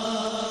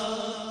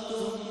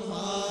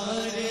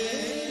تمہارے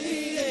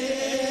لیے،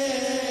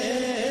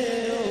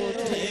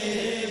 اٹھے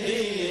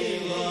بھی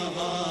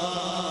وہاں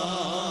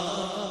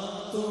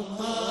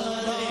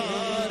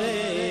تمہارے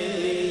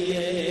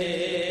لیے،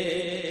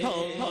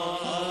 ہم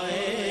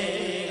آئے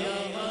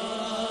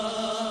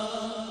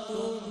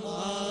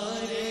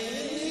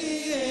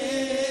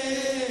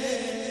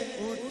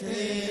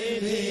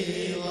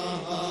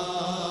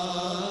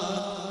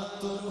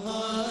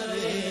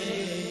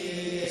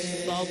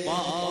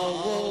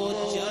وہ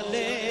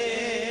چلے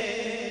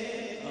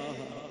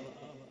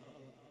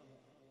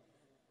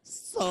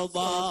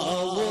صبا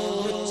وہ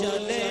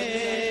چلے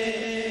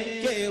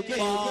کہ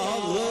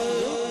باغ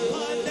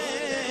بھلے،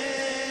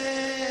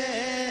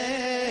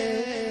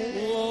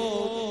 وہ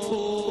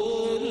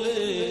پھول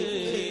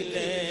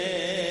کھلے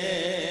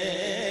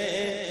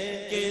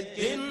کہ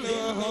دن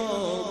ہو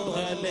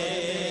بھلے،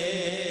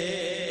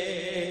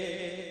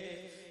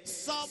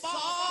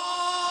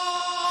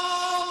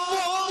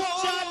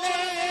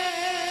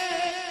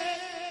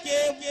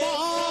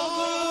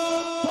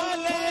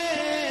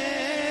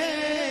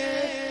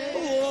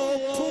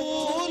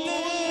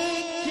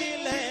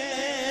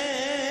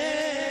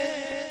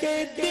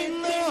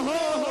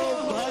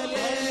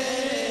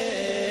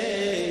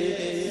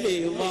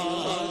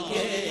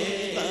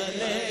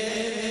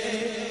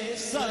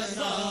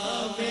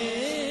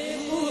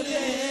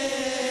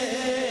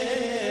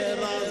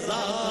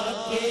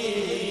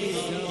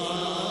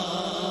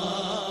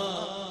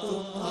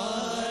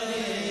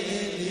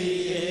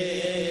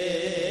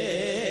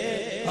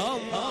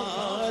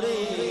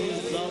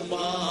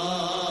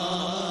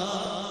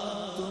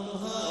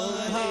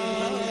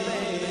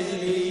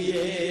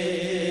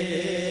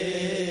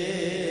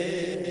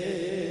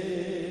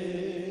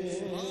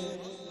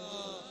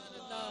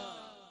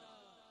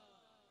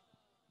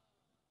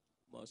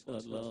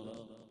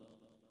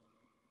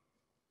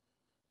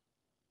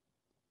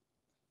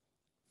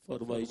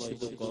 فرمائشیں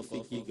تو کافی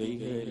کی گئی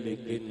ہیں،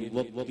 لیکن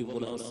وقت کی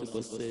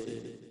مناسبت سے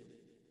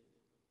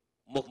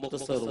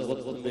مختصر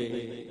وقت میں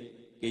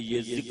کہ یہ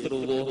ذکر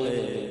وہ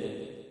ہے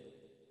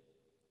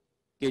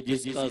کہ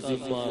جس کا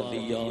ذمہ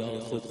لیا ہے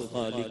خود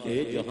خالق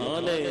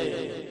جہان ہے۔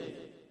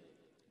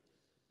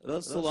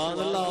 سبحان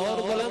اللہ، اور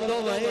بلند ہو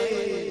بھائی،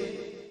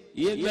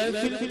 یہ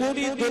محفل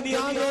پوری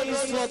دنیا میں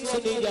اس وقت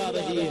سنی جا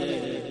رہی ہے۔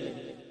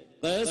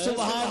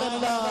 سبحان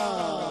اللہ،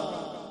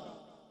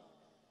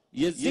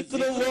 یہ ذکر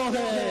وہ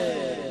ہے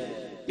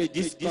کہ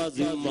جس کا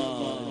ذمہ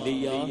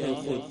لیا ہے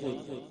خود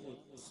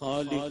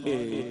خالق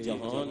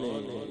جہان ہے۔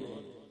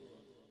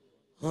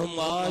 ہم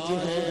آج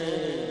ہیں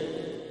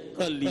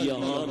کل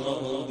یہاں نہ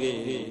ہوں گے،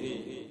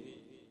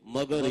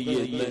 مگر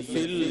یہ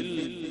محفل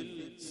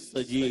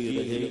سجی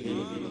رہے گی۔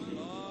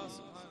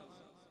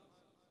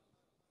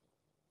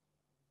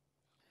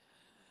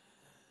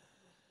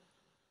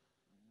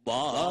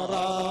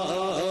 بارہ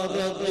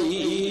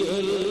ربیع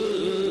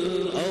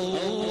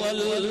الاول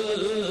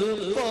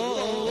کو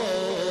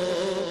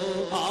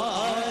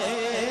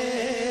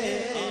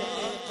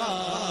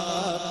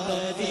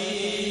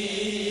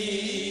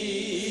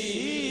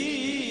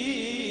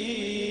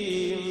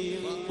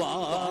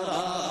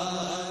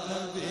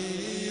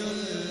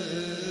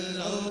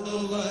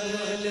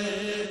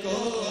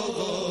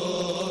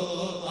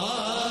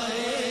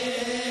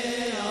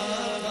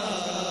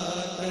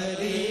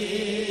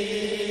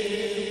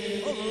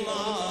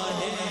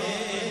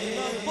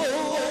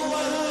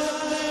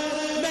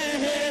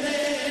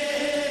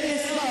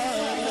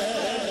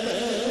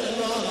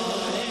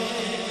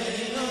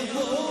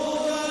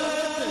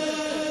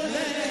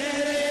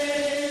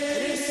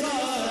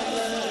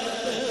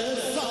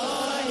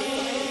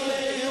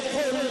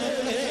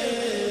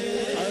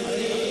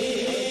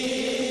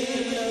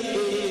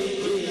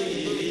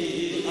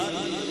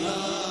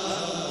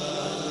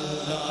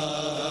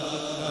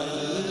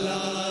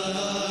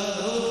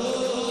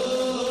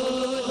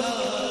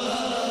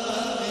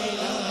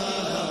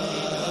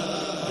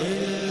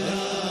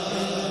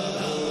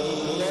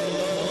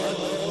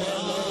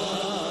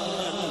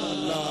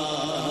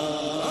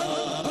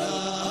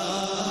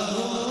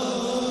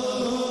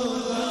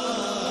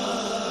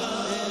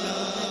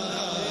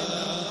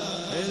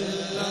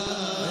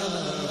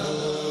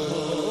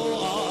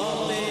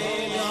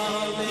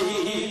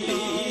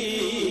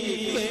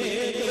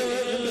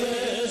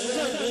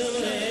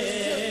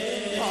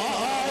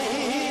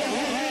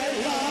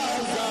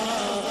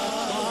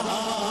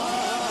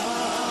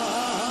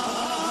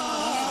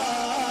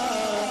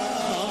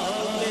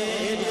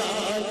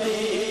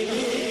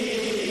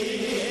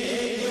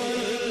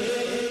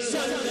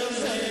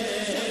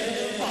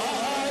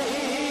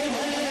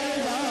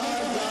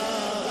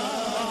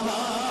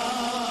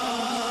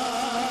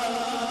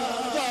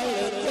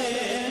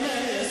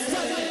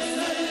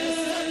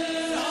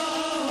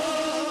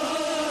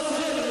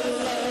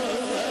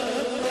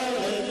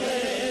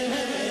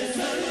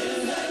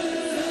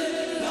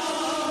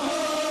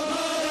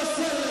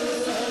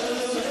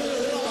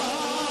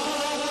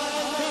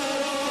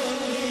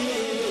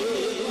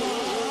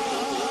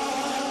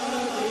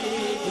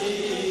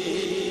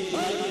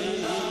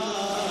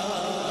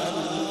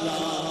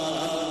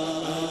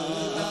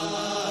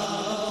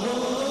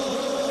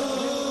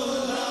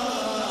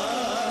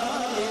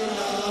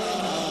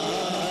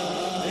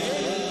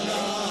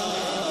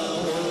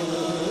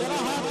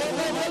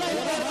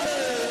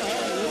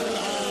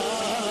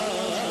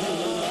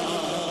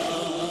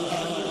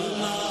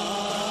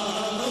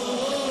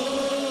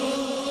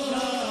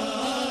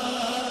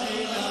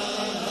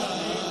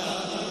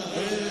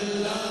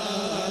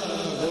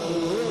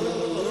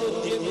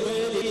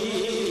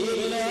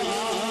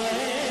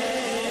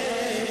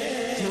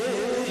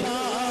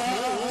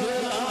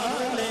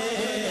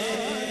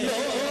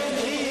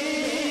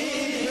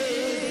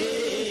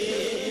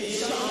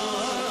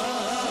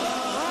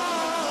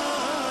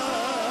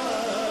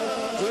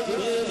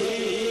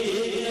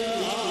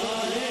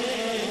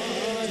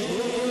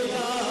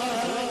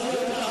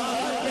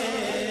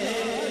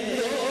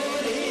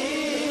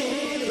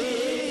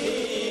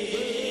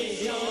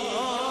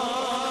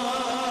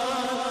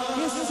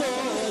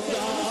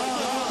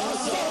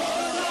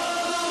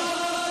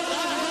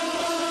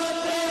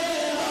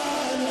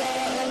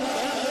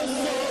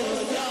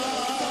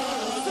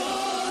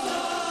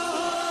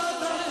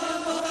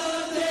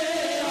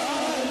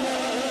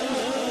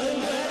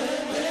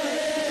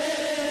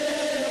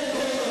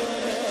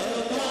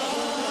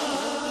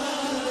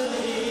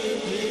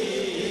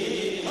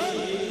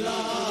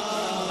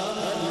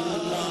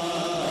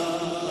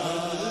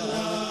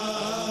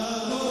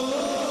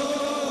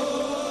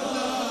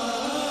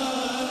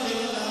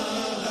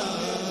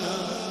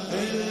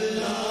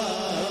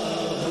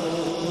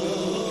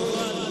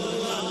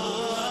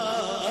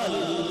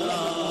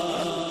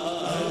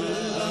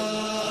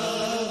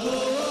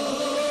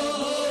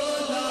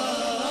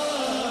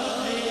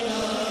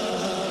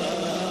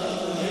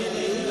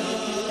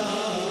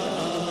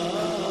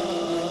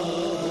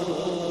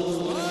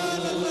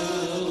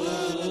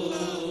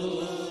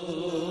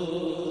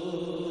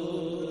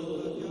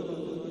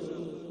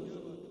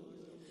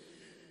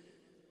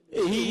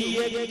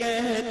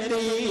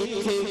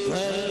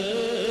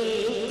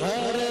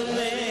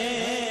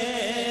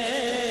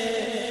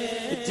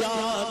जा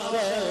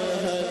कर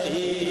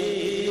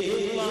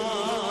हलीमा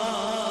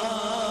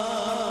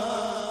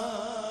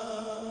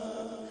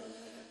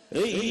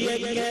ये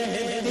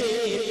कहती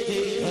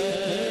थी घर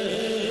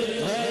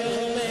घर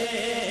में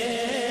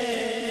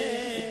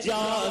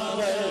जा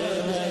कर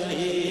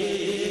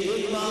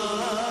हलीमा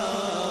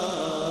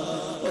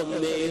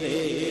मेरे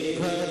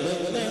घर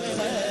में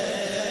खैर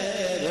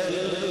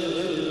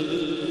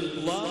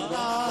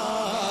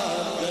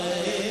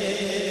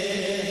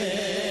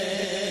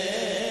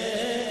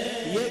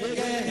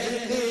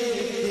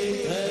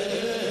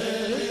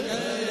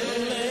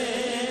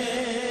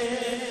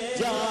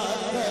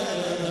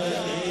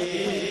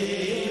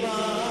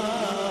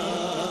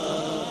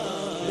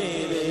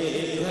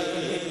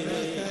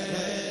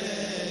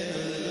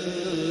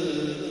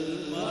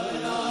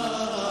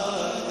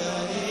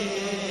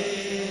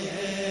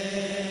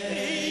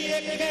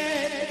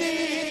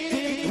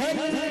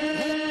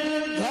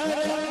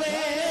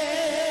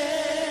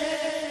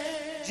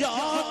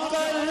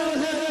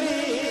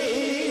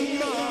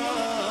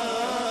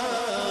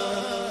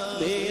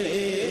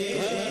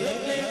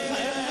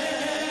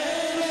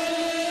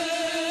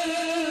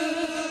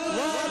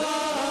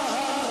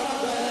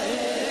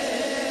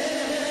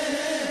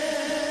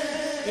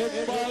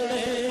वाला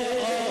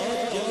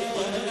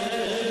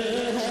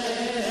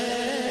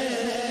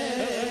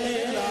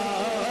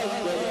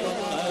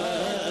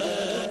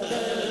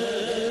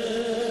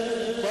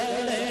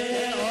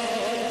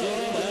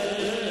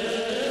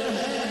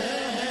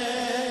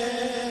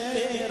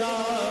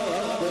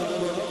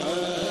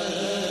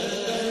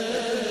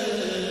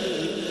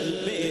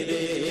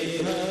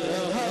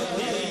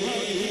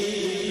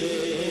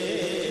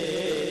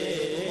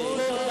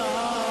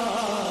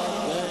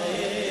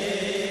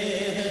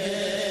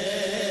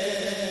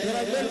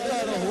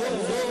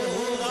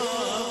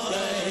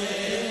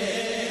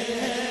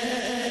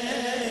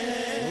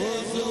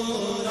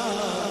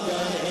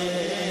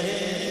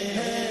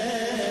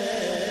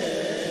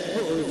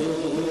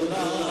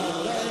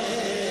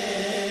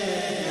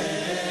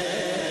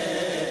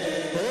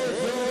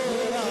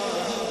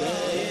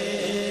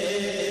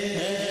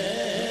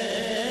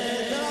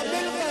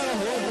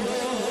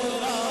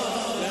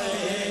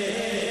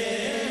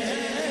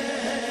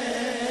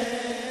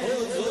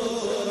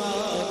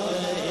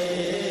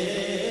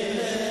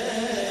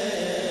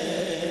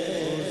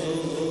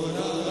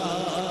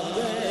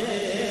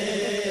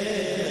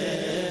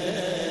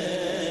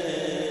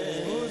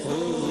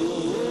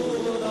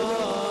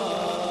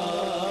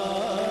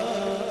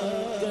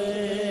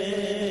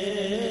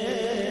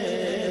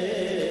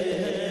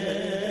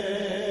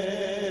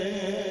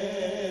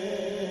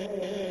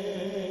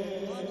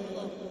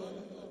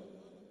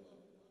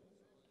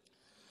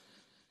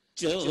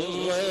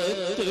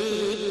चमक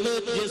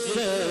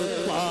तुझसे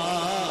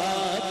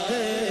पाते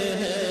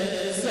हैं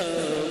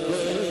सब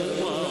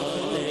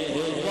माने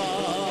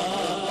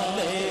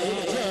वाले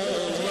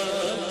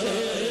चमक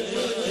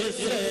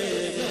तुझसे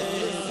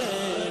पाते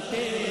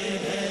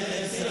हैं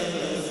सब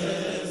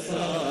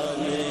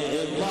माने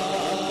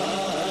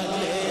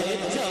वाले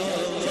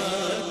चमक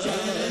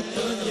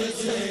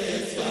तुझसे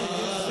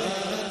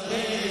पाते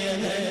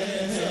हैं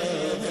सब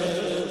माने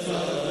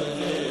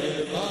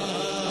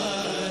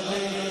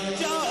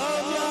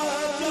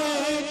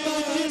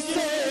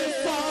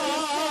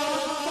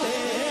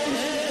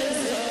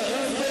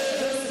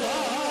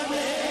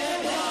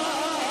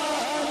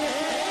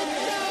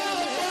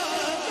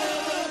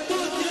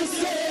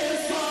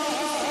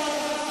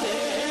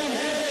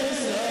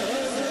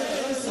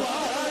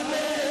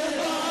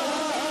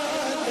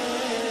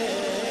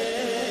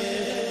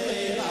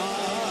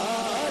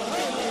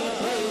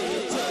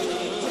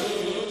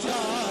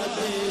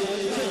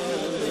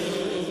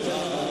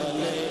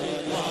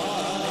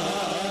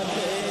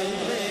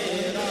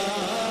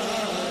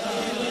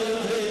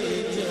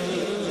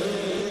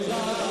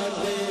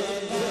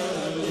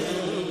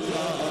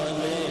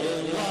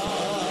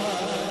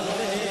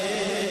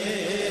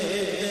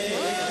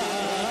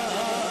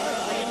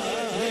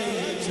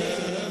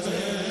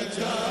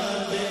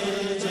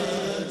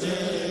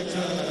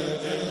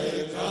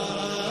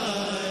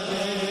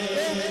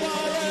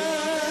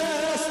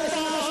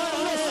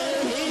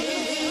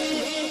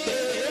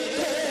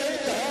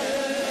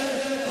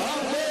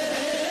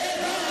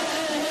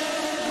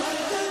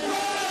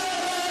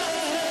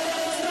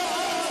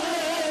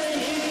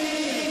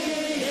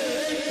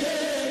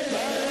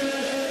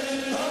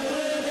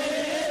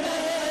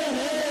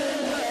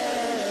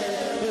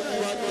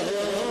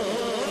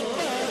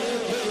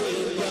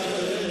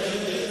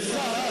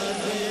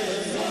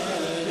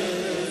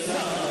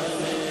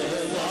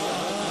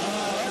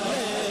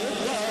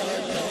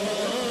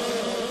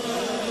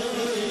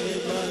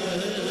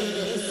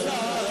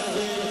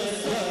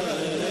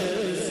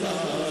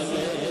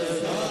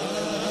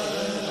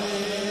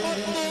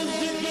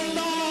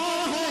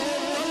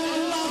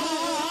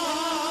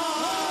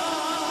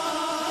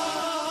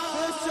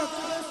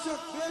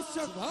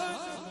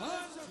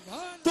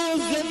तो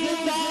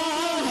जिंदा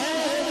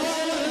है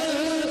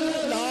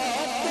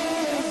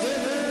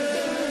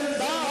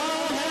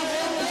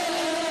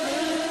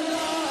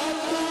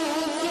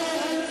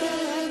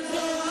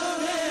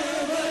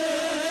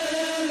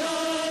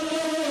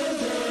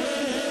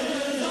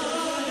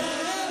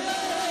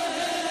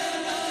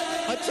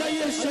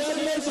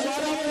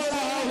दोबारा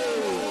पढ़ा हो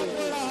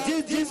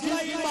जिसका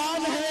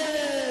ईमान है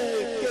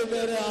कि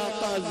मेरे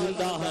आका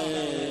जिंदा है,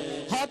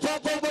 हाथों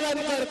को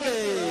बुलंद करके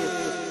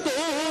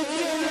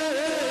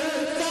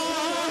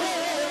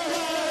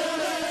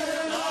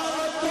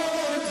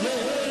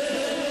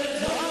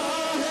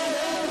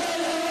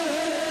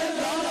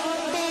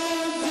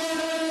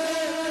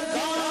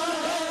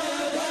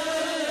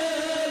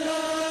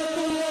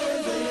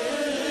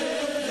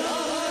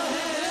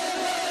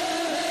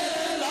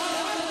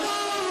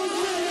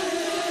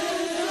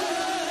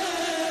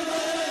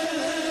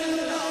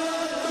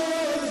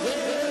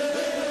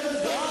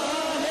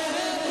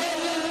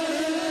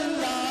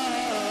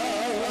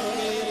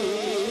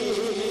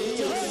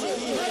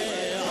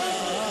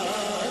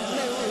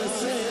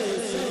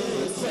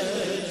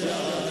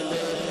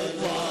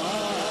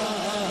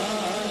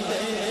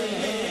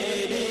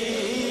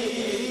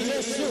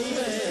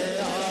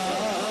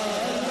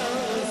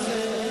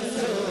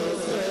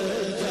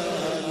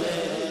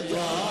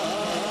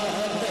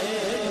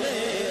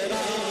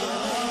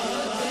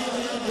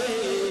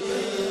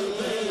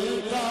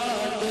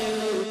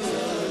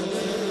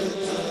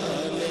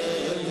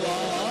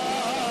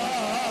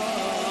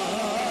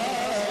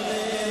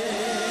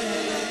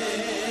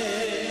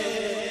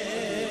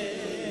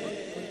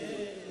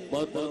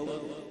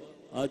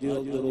आज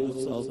रोज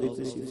साहब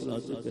तशरीफ ला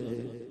चुके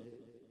हैं।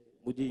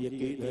 मुझे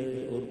यकीन है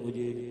और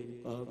मुझे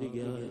कहा भी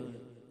गया है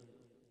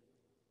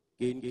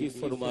कि इनकी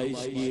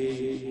फरमाइश ये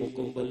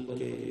मुकम्मल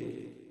के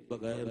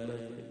बगैर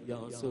मैं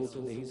यहाँ से उठ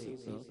नहीं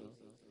सकता।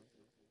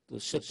 तो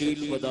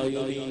शकील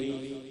मदायूनी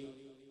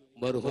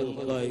मरहूम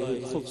का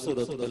एक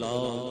खूबसूरत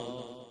कलाम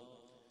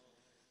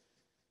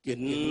कि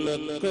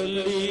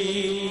नकली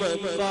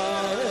मका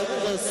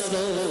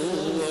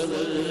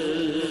तस्वर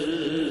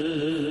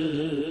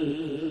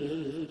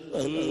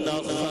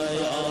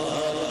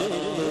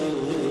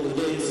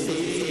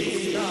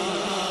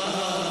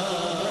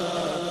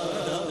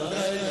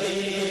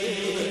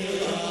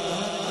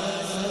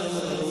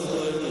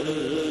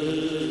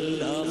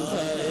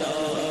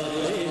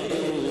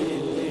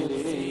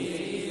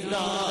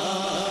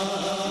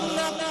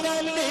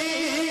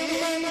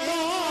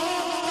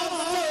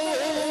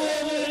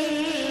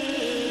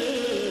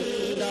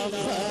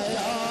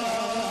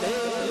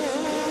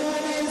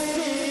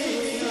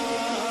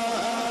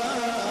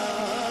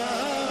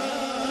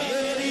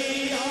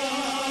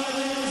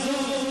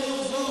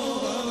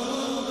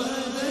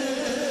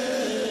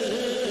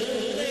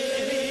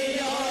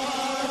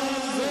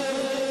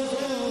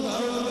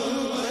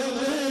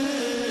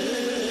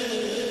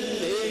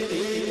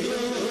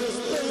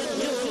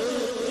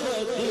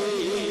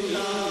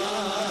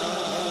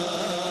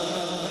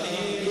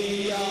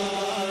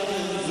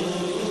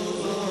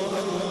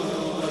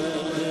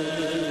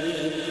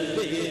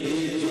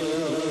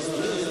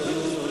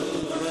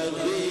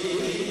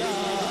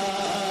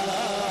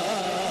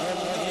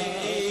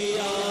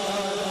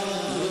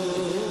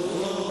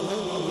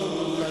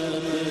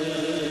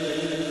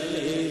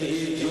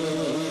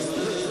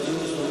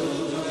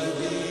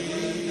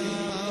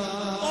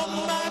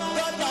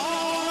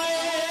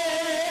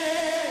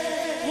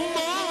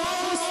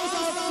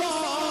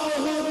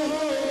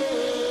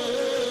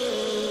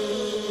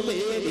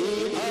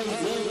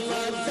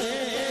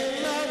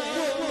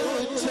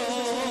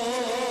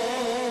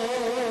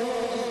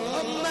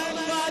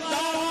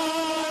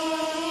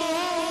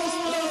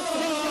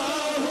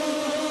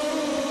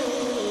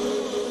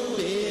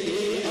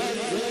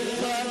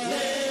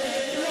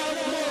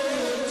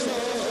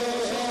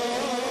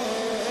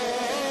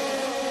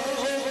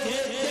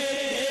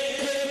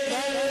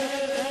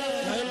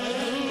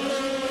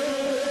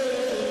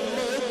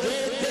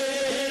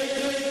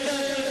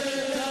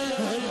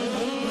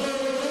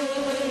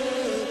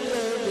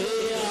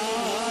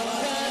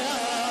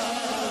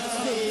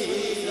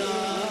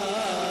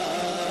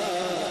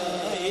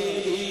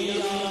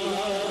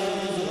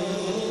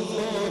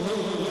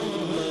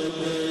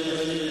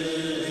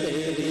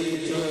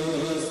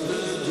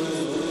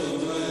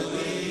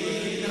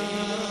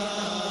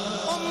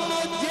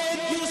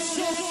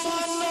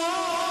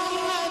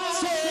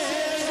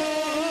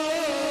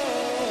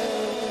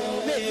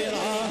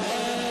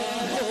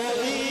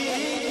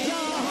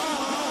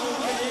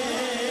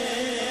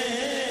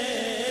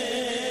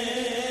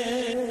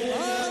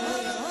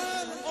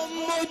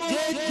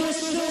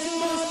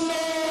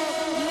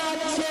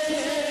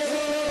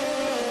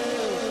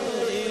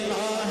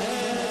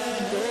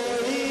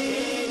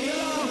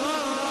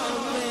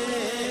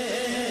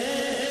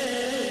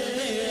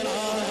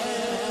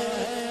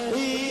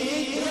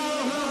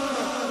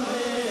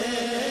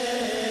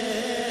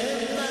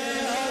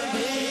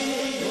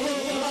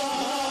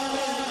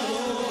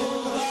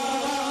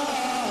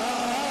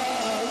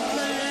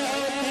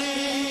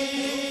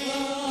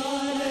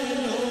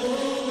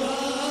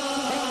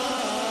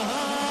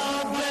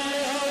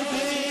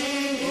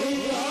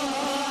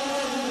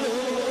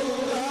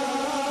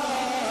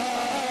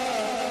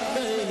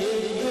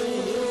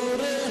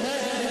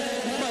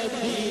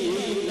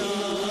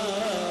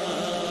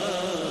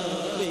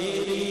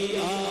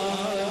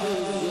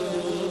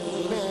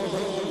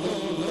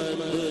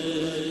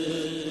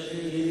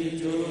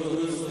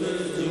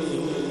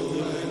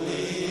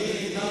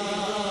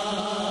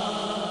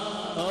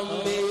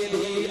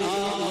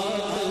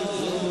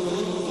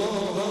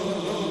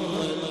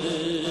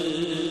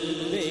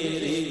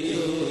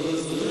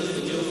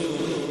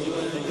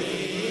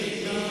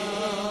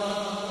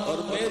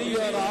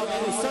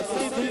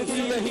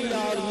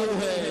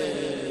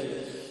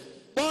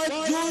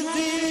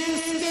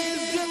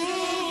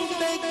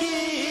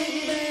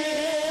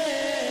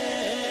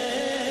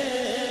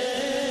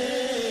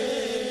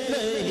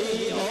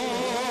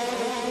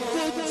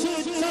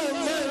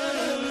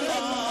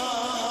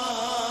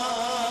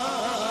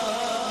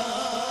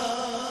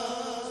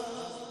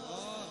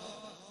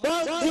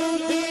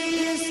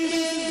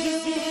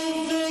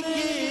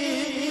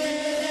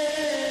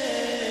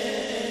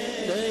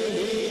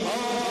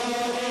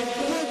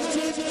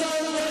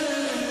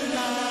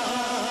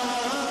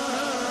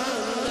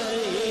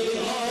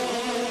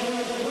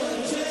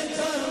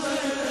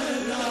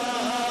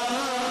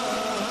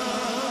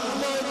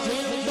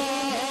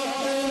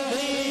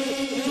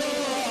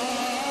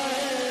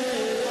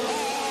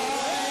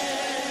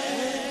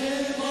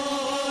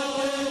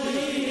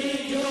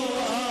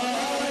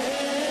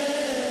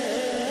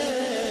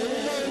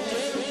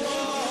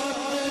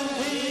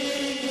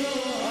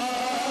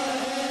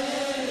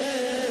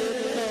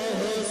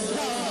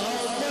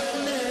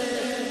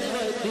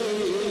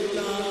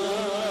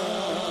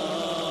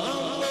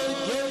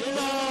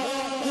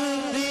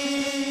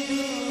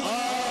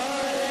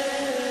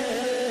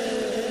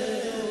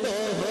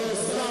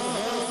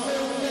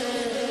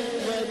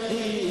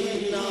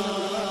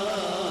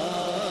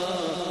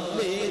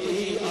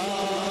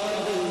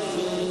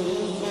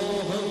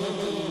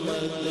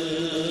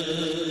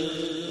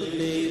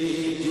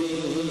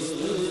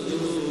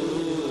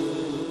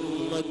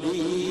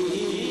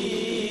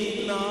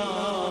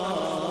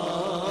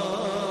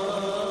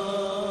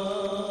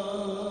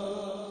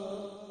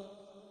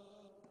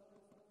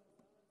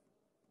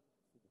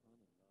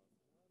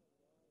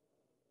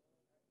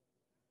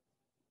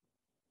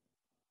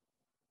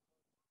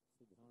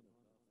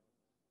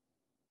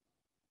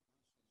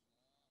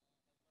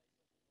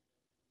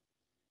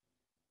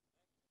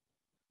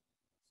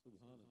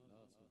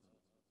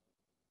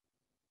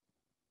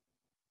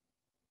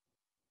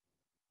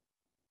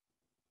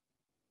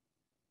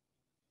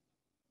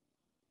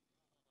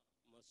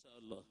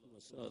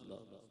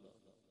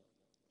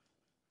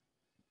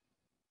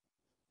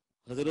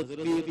حضرت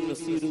پیر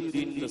نصیر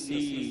الدین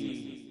نصیر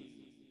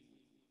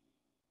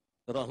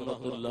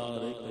رحمت اللہ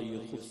علیہ کا یہ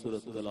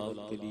خوبصورت کلام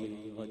کے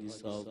لیے حاجی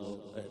صاحب اور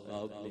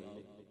احباب نے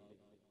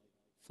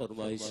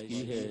فرمائش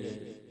کی ہے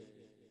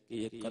کہ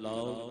یہ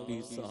کلام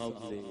پیر صاحب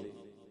نے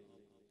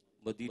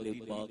مدینہ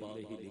پاک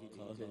میں ہی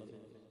لکھا ہے.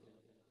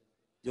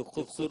 جو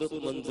خوبصورت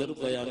منظر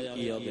بیان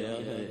کیا گیا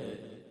ہے،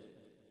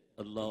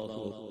 اللہ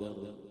اکبر.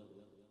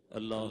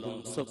 اللہ ہم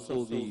سب کو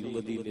بھی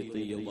مدینہ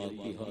طیبہ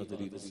کی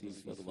حاضری نصیب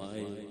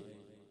فرمائے.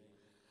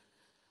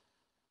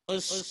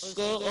 اشک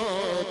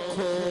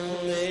آنکھوں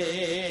میں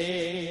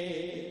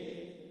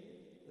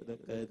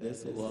رکعت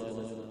سوال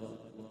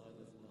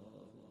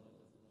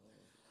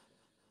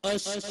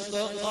اشک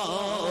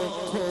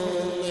آنکھوں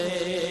میں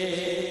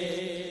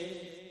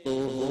تو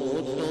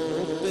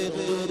ہونٹوں پہ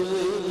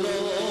درود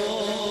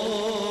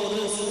اور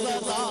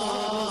سلام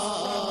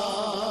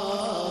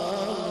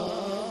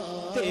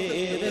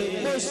تیرے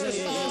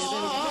مشتاق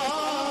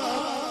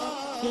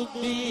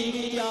بھی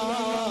کیا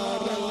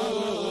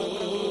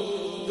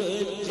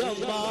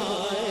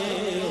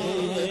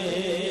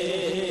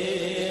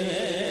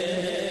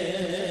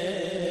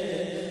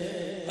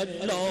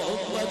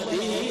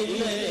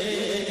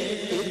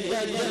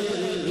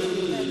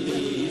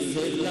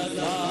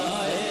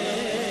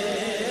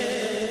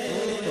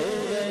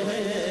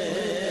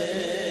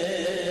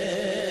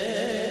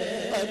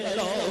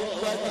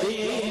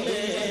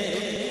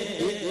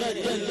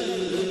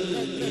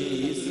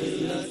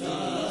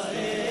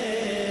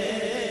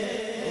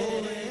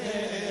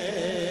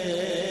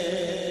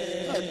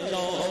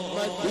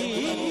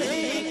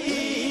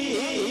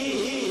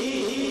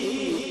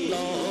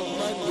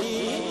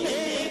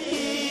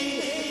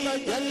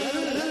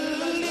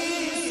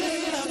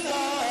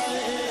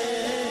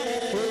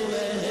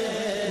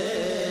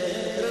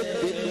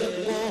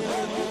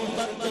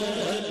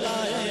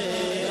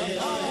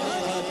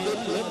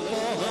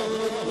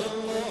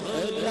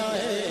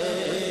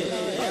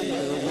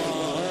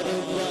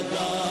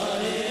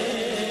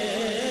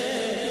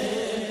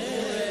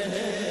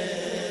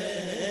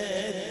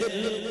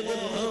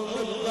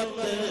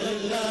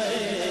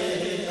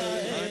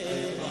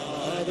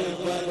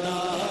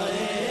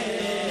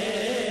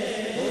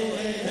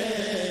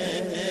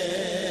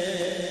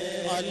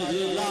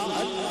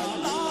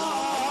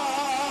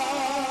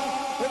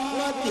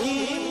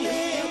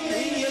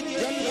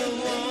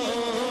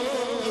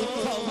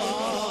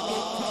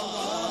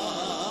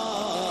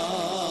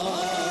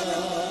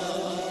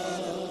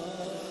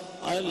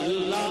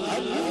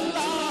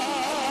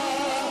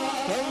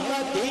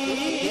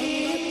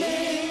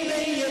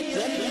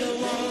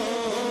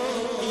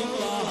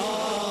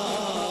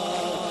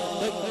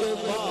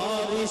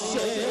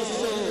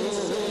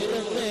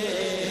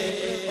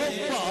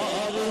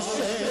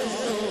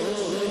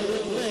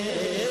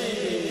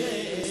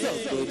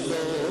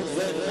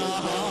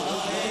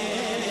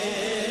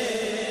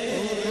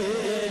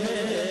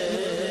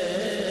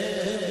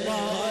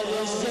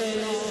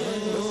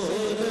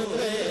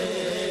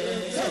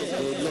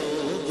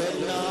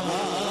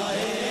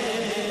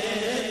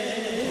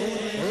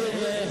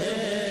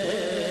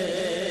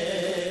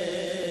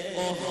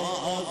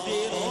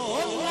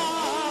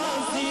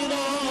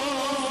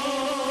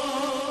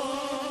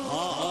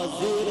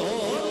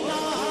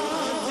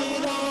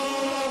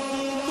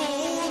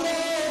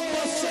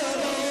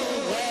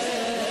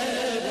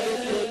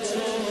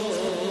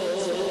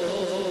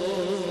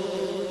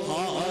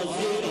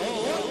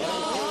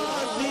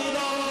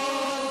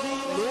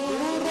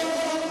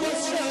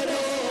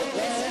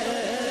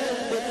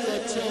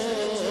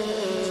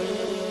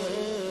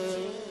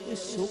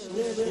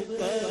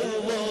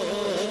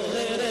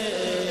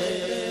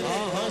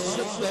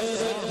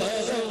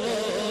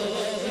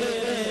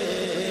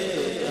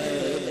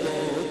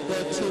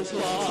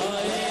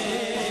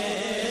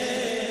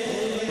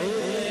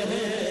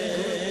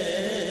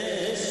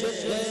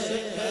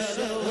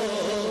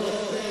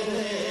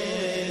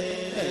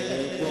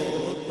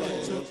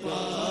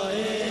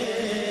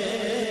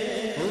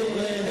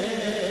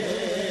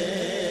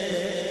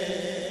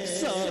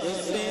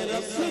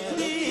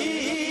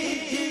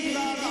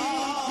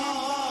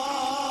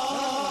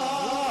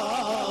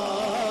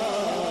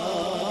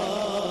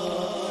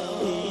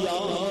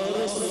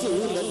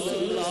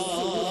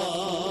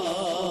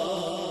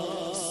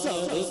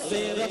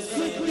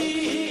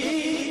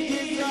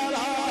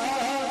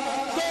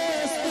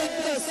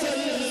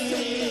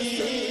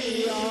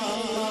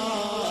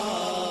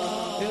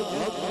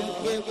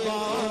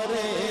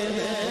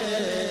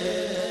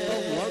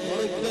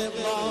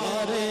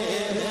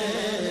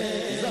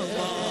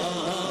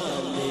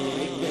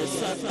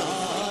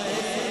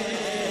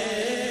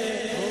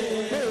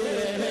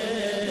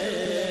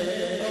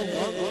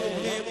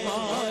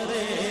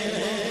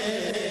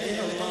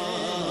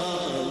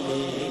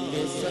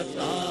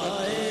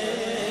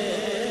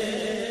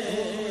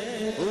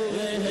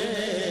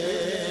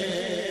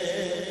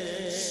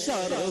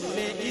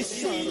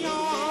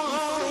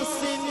सियां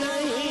से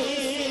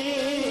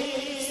नहीं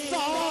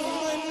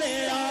सामने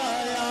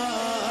आया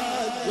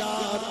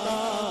जाता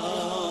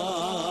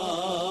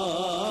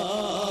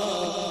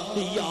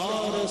या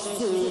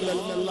रसूल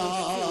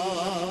अल्लाह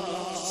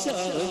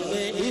शर्म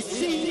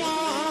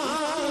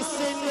सियां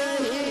से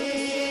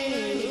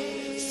नहीं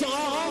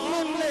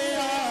सामने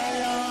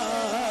आया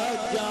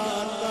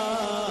जाता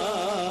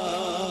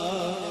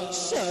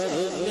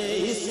शर्म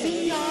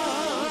सियां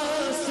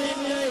से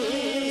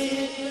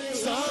नहीं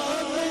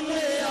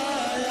सामने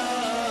आया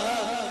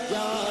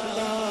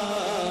जाता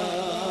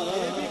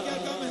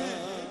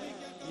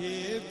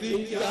ये भी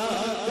क्या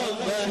कम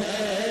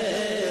है,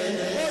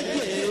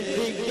 ये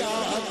भी क्या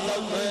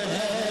कम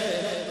है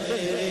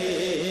तेरे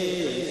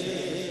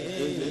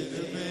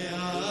में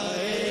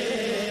आए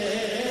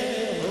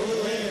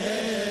हुए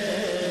हैं,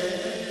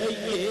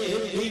 ये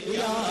भी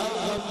क्या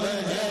कम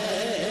है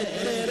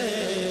तेरे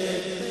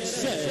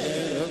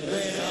शहर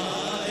में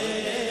आए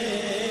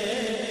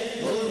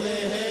हुए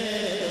हैं।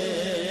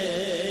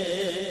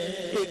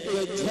 एक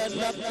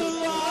झलक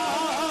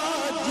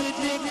आज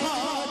दिखा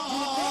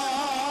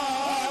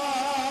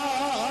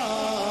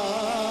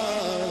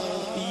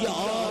या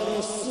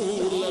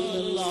रसूल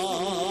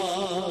अल्लाह,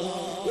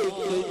 एक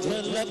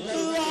झलक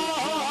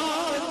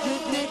आज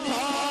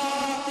दिखा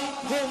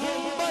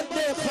गुंबद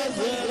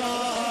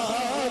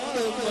खजरात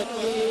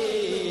मकी,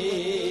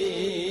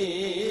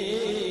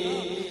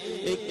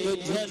 एक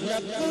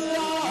झलक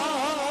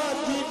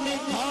आज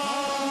दिखा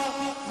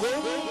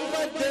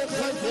गुंबद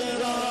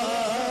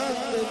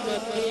खजरात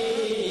मकी,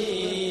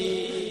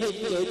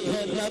 एक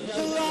झलक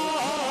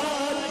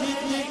आज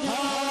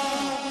दिखा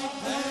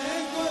है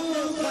गुल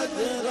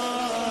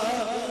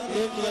खजरात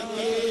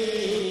मकी।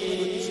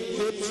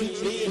 कुछ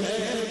भी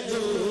है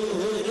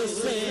दूर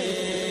से,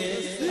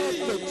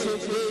 कुछ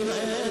भी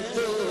है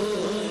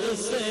दूर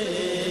से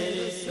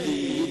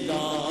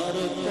दीदार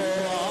को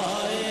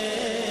आए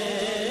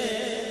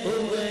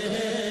हुए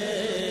हैं,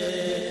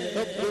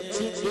 कुछ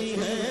भी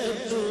है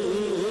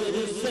दूर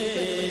से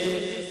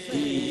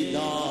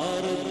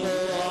दीदार को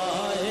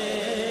आए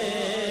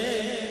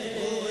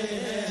हुए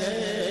हैं।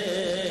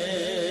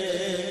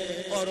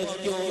 और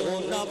क्यों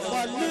न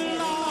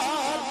पलना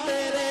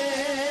तेरे,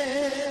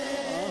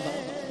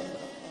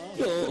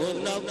 क्यों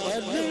न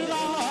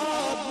पलना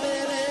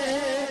तेरे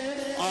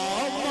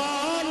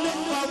आमाल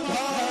का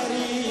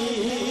भारी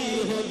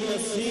हो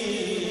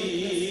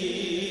नसीब,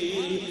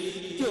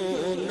 क्यों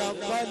न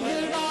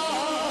पलना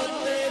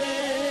तेरे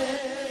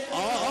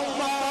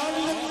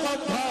आमाल का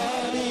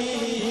भारी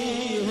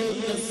हो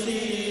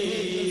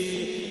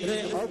नसीब। रे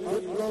अब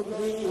तो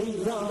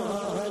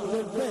मीज़ान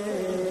पे,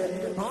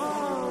 हाँ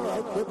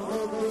अब तो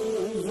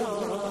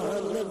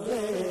मीज़ान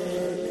पे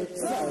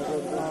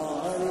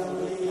सरकार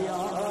भी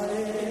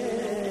आए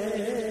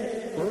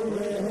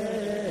हुए हैं,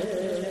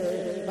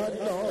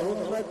 तो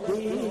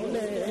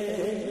मदीने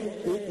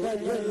की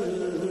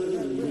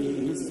तजल्ली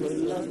से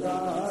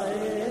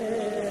लगाए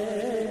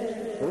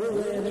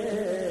हुए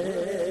हैं।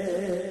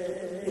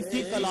 इसी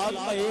कलाम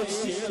का एक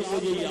शेर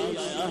मुझे याद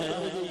आया है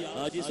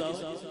हाजी साहब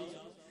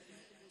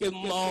कि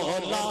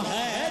मौला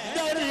है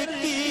दर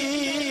की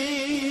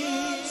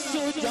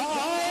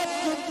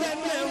सुजात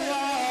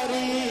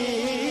बनवारी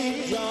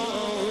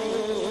जाऊं,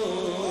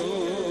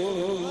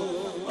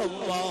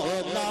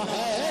 मौला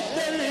है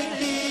दर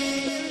की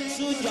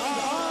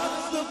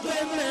सुजात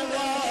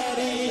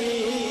बनवारी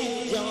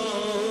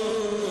जाऊं,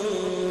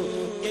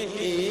 कि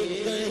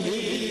एक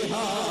ही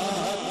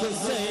हाथ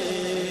से,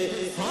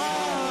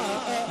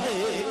 हाँ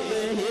एक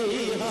ही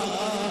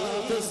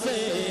हाथ से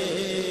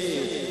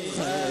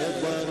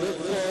खैबर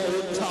को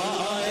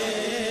उठाए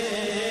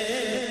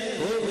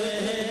हुए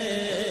हैं,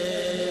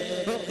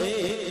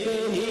 एक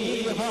ही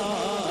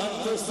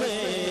हाथ से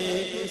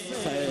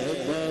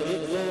खैबर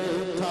को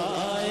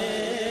उठाए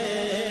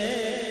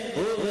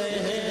हुए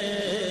हैं,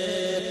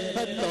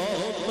 तो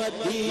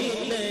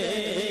मदीने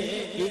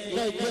की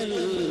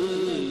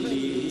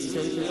तजल्ली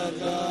से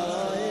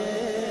लगाए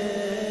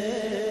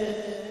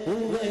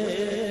हुए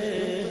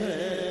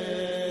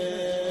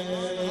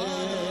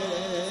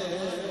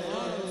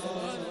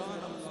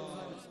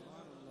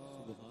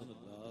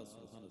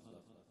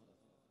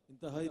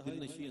इंतहाई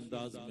दिलनशी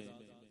अंदाज में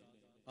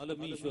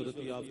आलमी शोहरत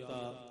याफ्ता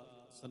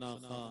सना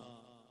खां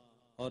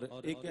और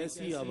एक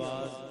ऐसी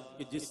आवाज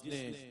कि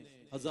जिसने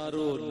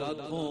हजारों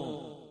लाखों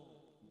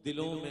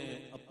दिलों में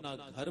अपना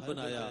घर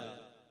बनाया,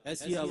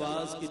 ऐसी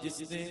आवाज कि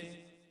जिसने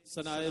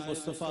सनाए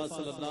मुस्तफा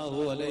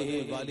सल्लल्लाहु अलैहि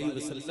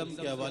वसल्लम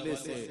के हवाले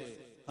से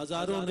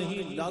हजारों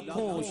नहीं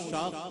लाखों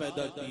शाख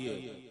पैदा किए,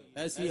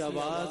 ऐसी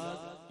आवाज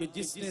कि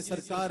जिसने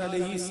सरकार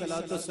अलैहि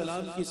सलातो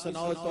सलाम की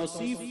सना और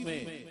तौसीफ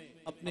में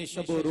अपने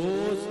शबो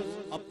रोज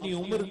अपनी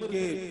उम्र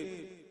के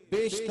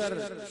बेशतर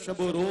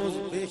शबो रोज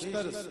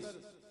बेशतर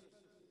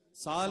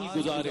साल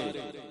गुजारे।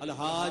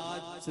 अलहाज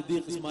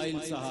सिद्दीक इस्माइल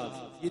साहब,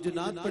 ये जो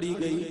नात पढ़ी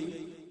गई,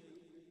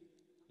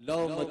 लो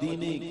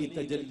मदीने की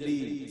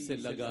तजल्ली से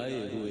लगाए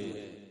हुए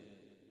हैं,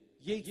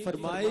 ये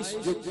फरमाइश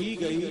जो की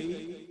गई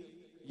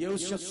ये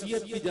उस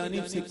शख्सियत की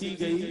जानिब से की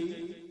गई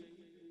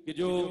कि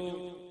जो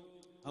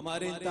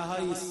ہمارے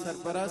انتہائی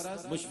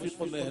سرپرست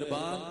مشفق و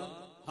مہربان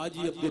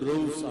حاجی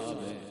عبدالرؤوف صاحب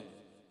ہیں.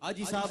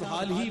 حاجی صاحب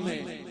حال ہی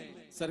میں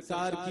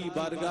سرکار کی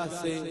بارگاہ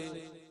سے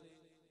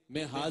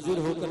میں حاضر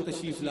ہو کر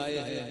تشریف لائے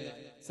ہیں.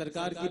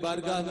 سرکار کی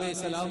بارگاہ میں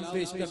سلام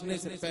پیش کرنے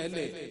سے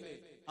پہلے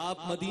آپ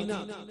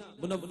مدینہ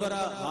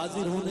منورہ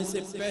حاضر ہونے سے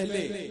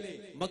پہلے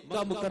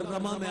مکہ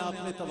مکرمہ میں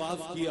آپ نے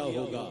طواف کیا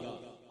ہوگا.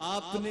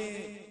 آپ نے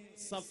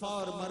صفا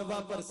اور مروہ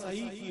پر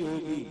سعی کی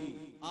ہوگی.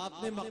 آپ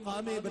نے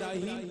مقام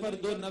ابراہیم پر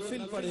 2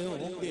 نفل پڑھے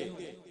ہوں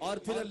گے اور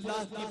پھر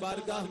اللہ کی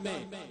بارگاہ میں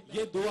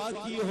یہ دعا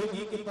کی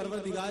ہوگی کہ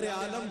پروردگار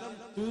عالم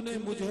تو نے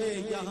مجھے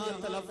یہاں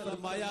طلب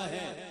فرمایا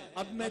ہے،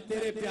 اب میں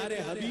تیرے پیارے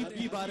حبیب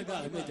کی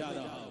بارگاہ میں جا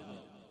رہا ہوں.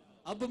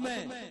 اب میں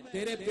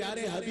تیرے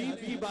پیارے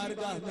حبیب کی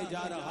بارگاہ میں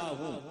جا رہا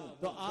ہوں.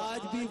 تو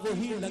آج بھی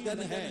وہی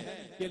لگن ہے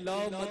کہ لو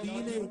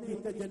مدینے کی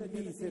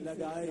تجلی سے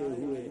لگائے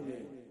ہوئے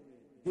ہیں،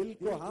 دل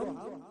کو ہم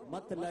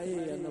مطلع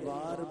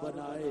انوار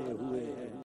بنائے ہوئے ہیں.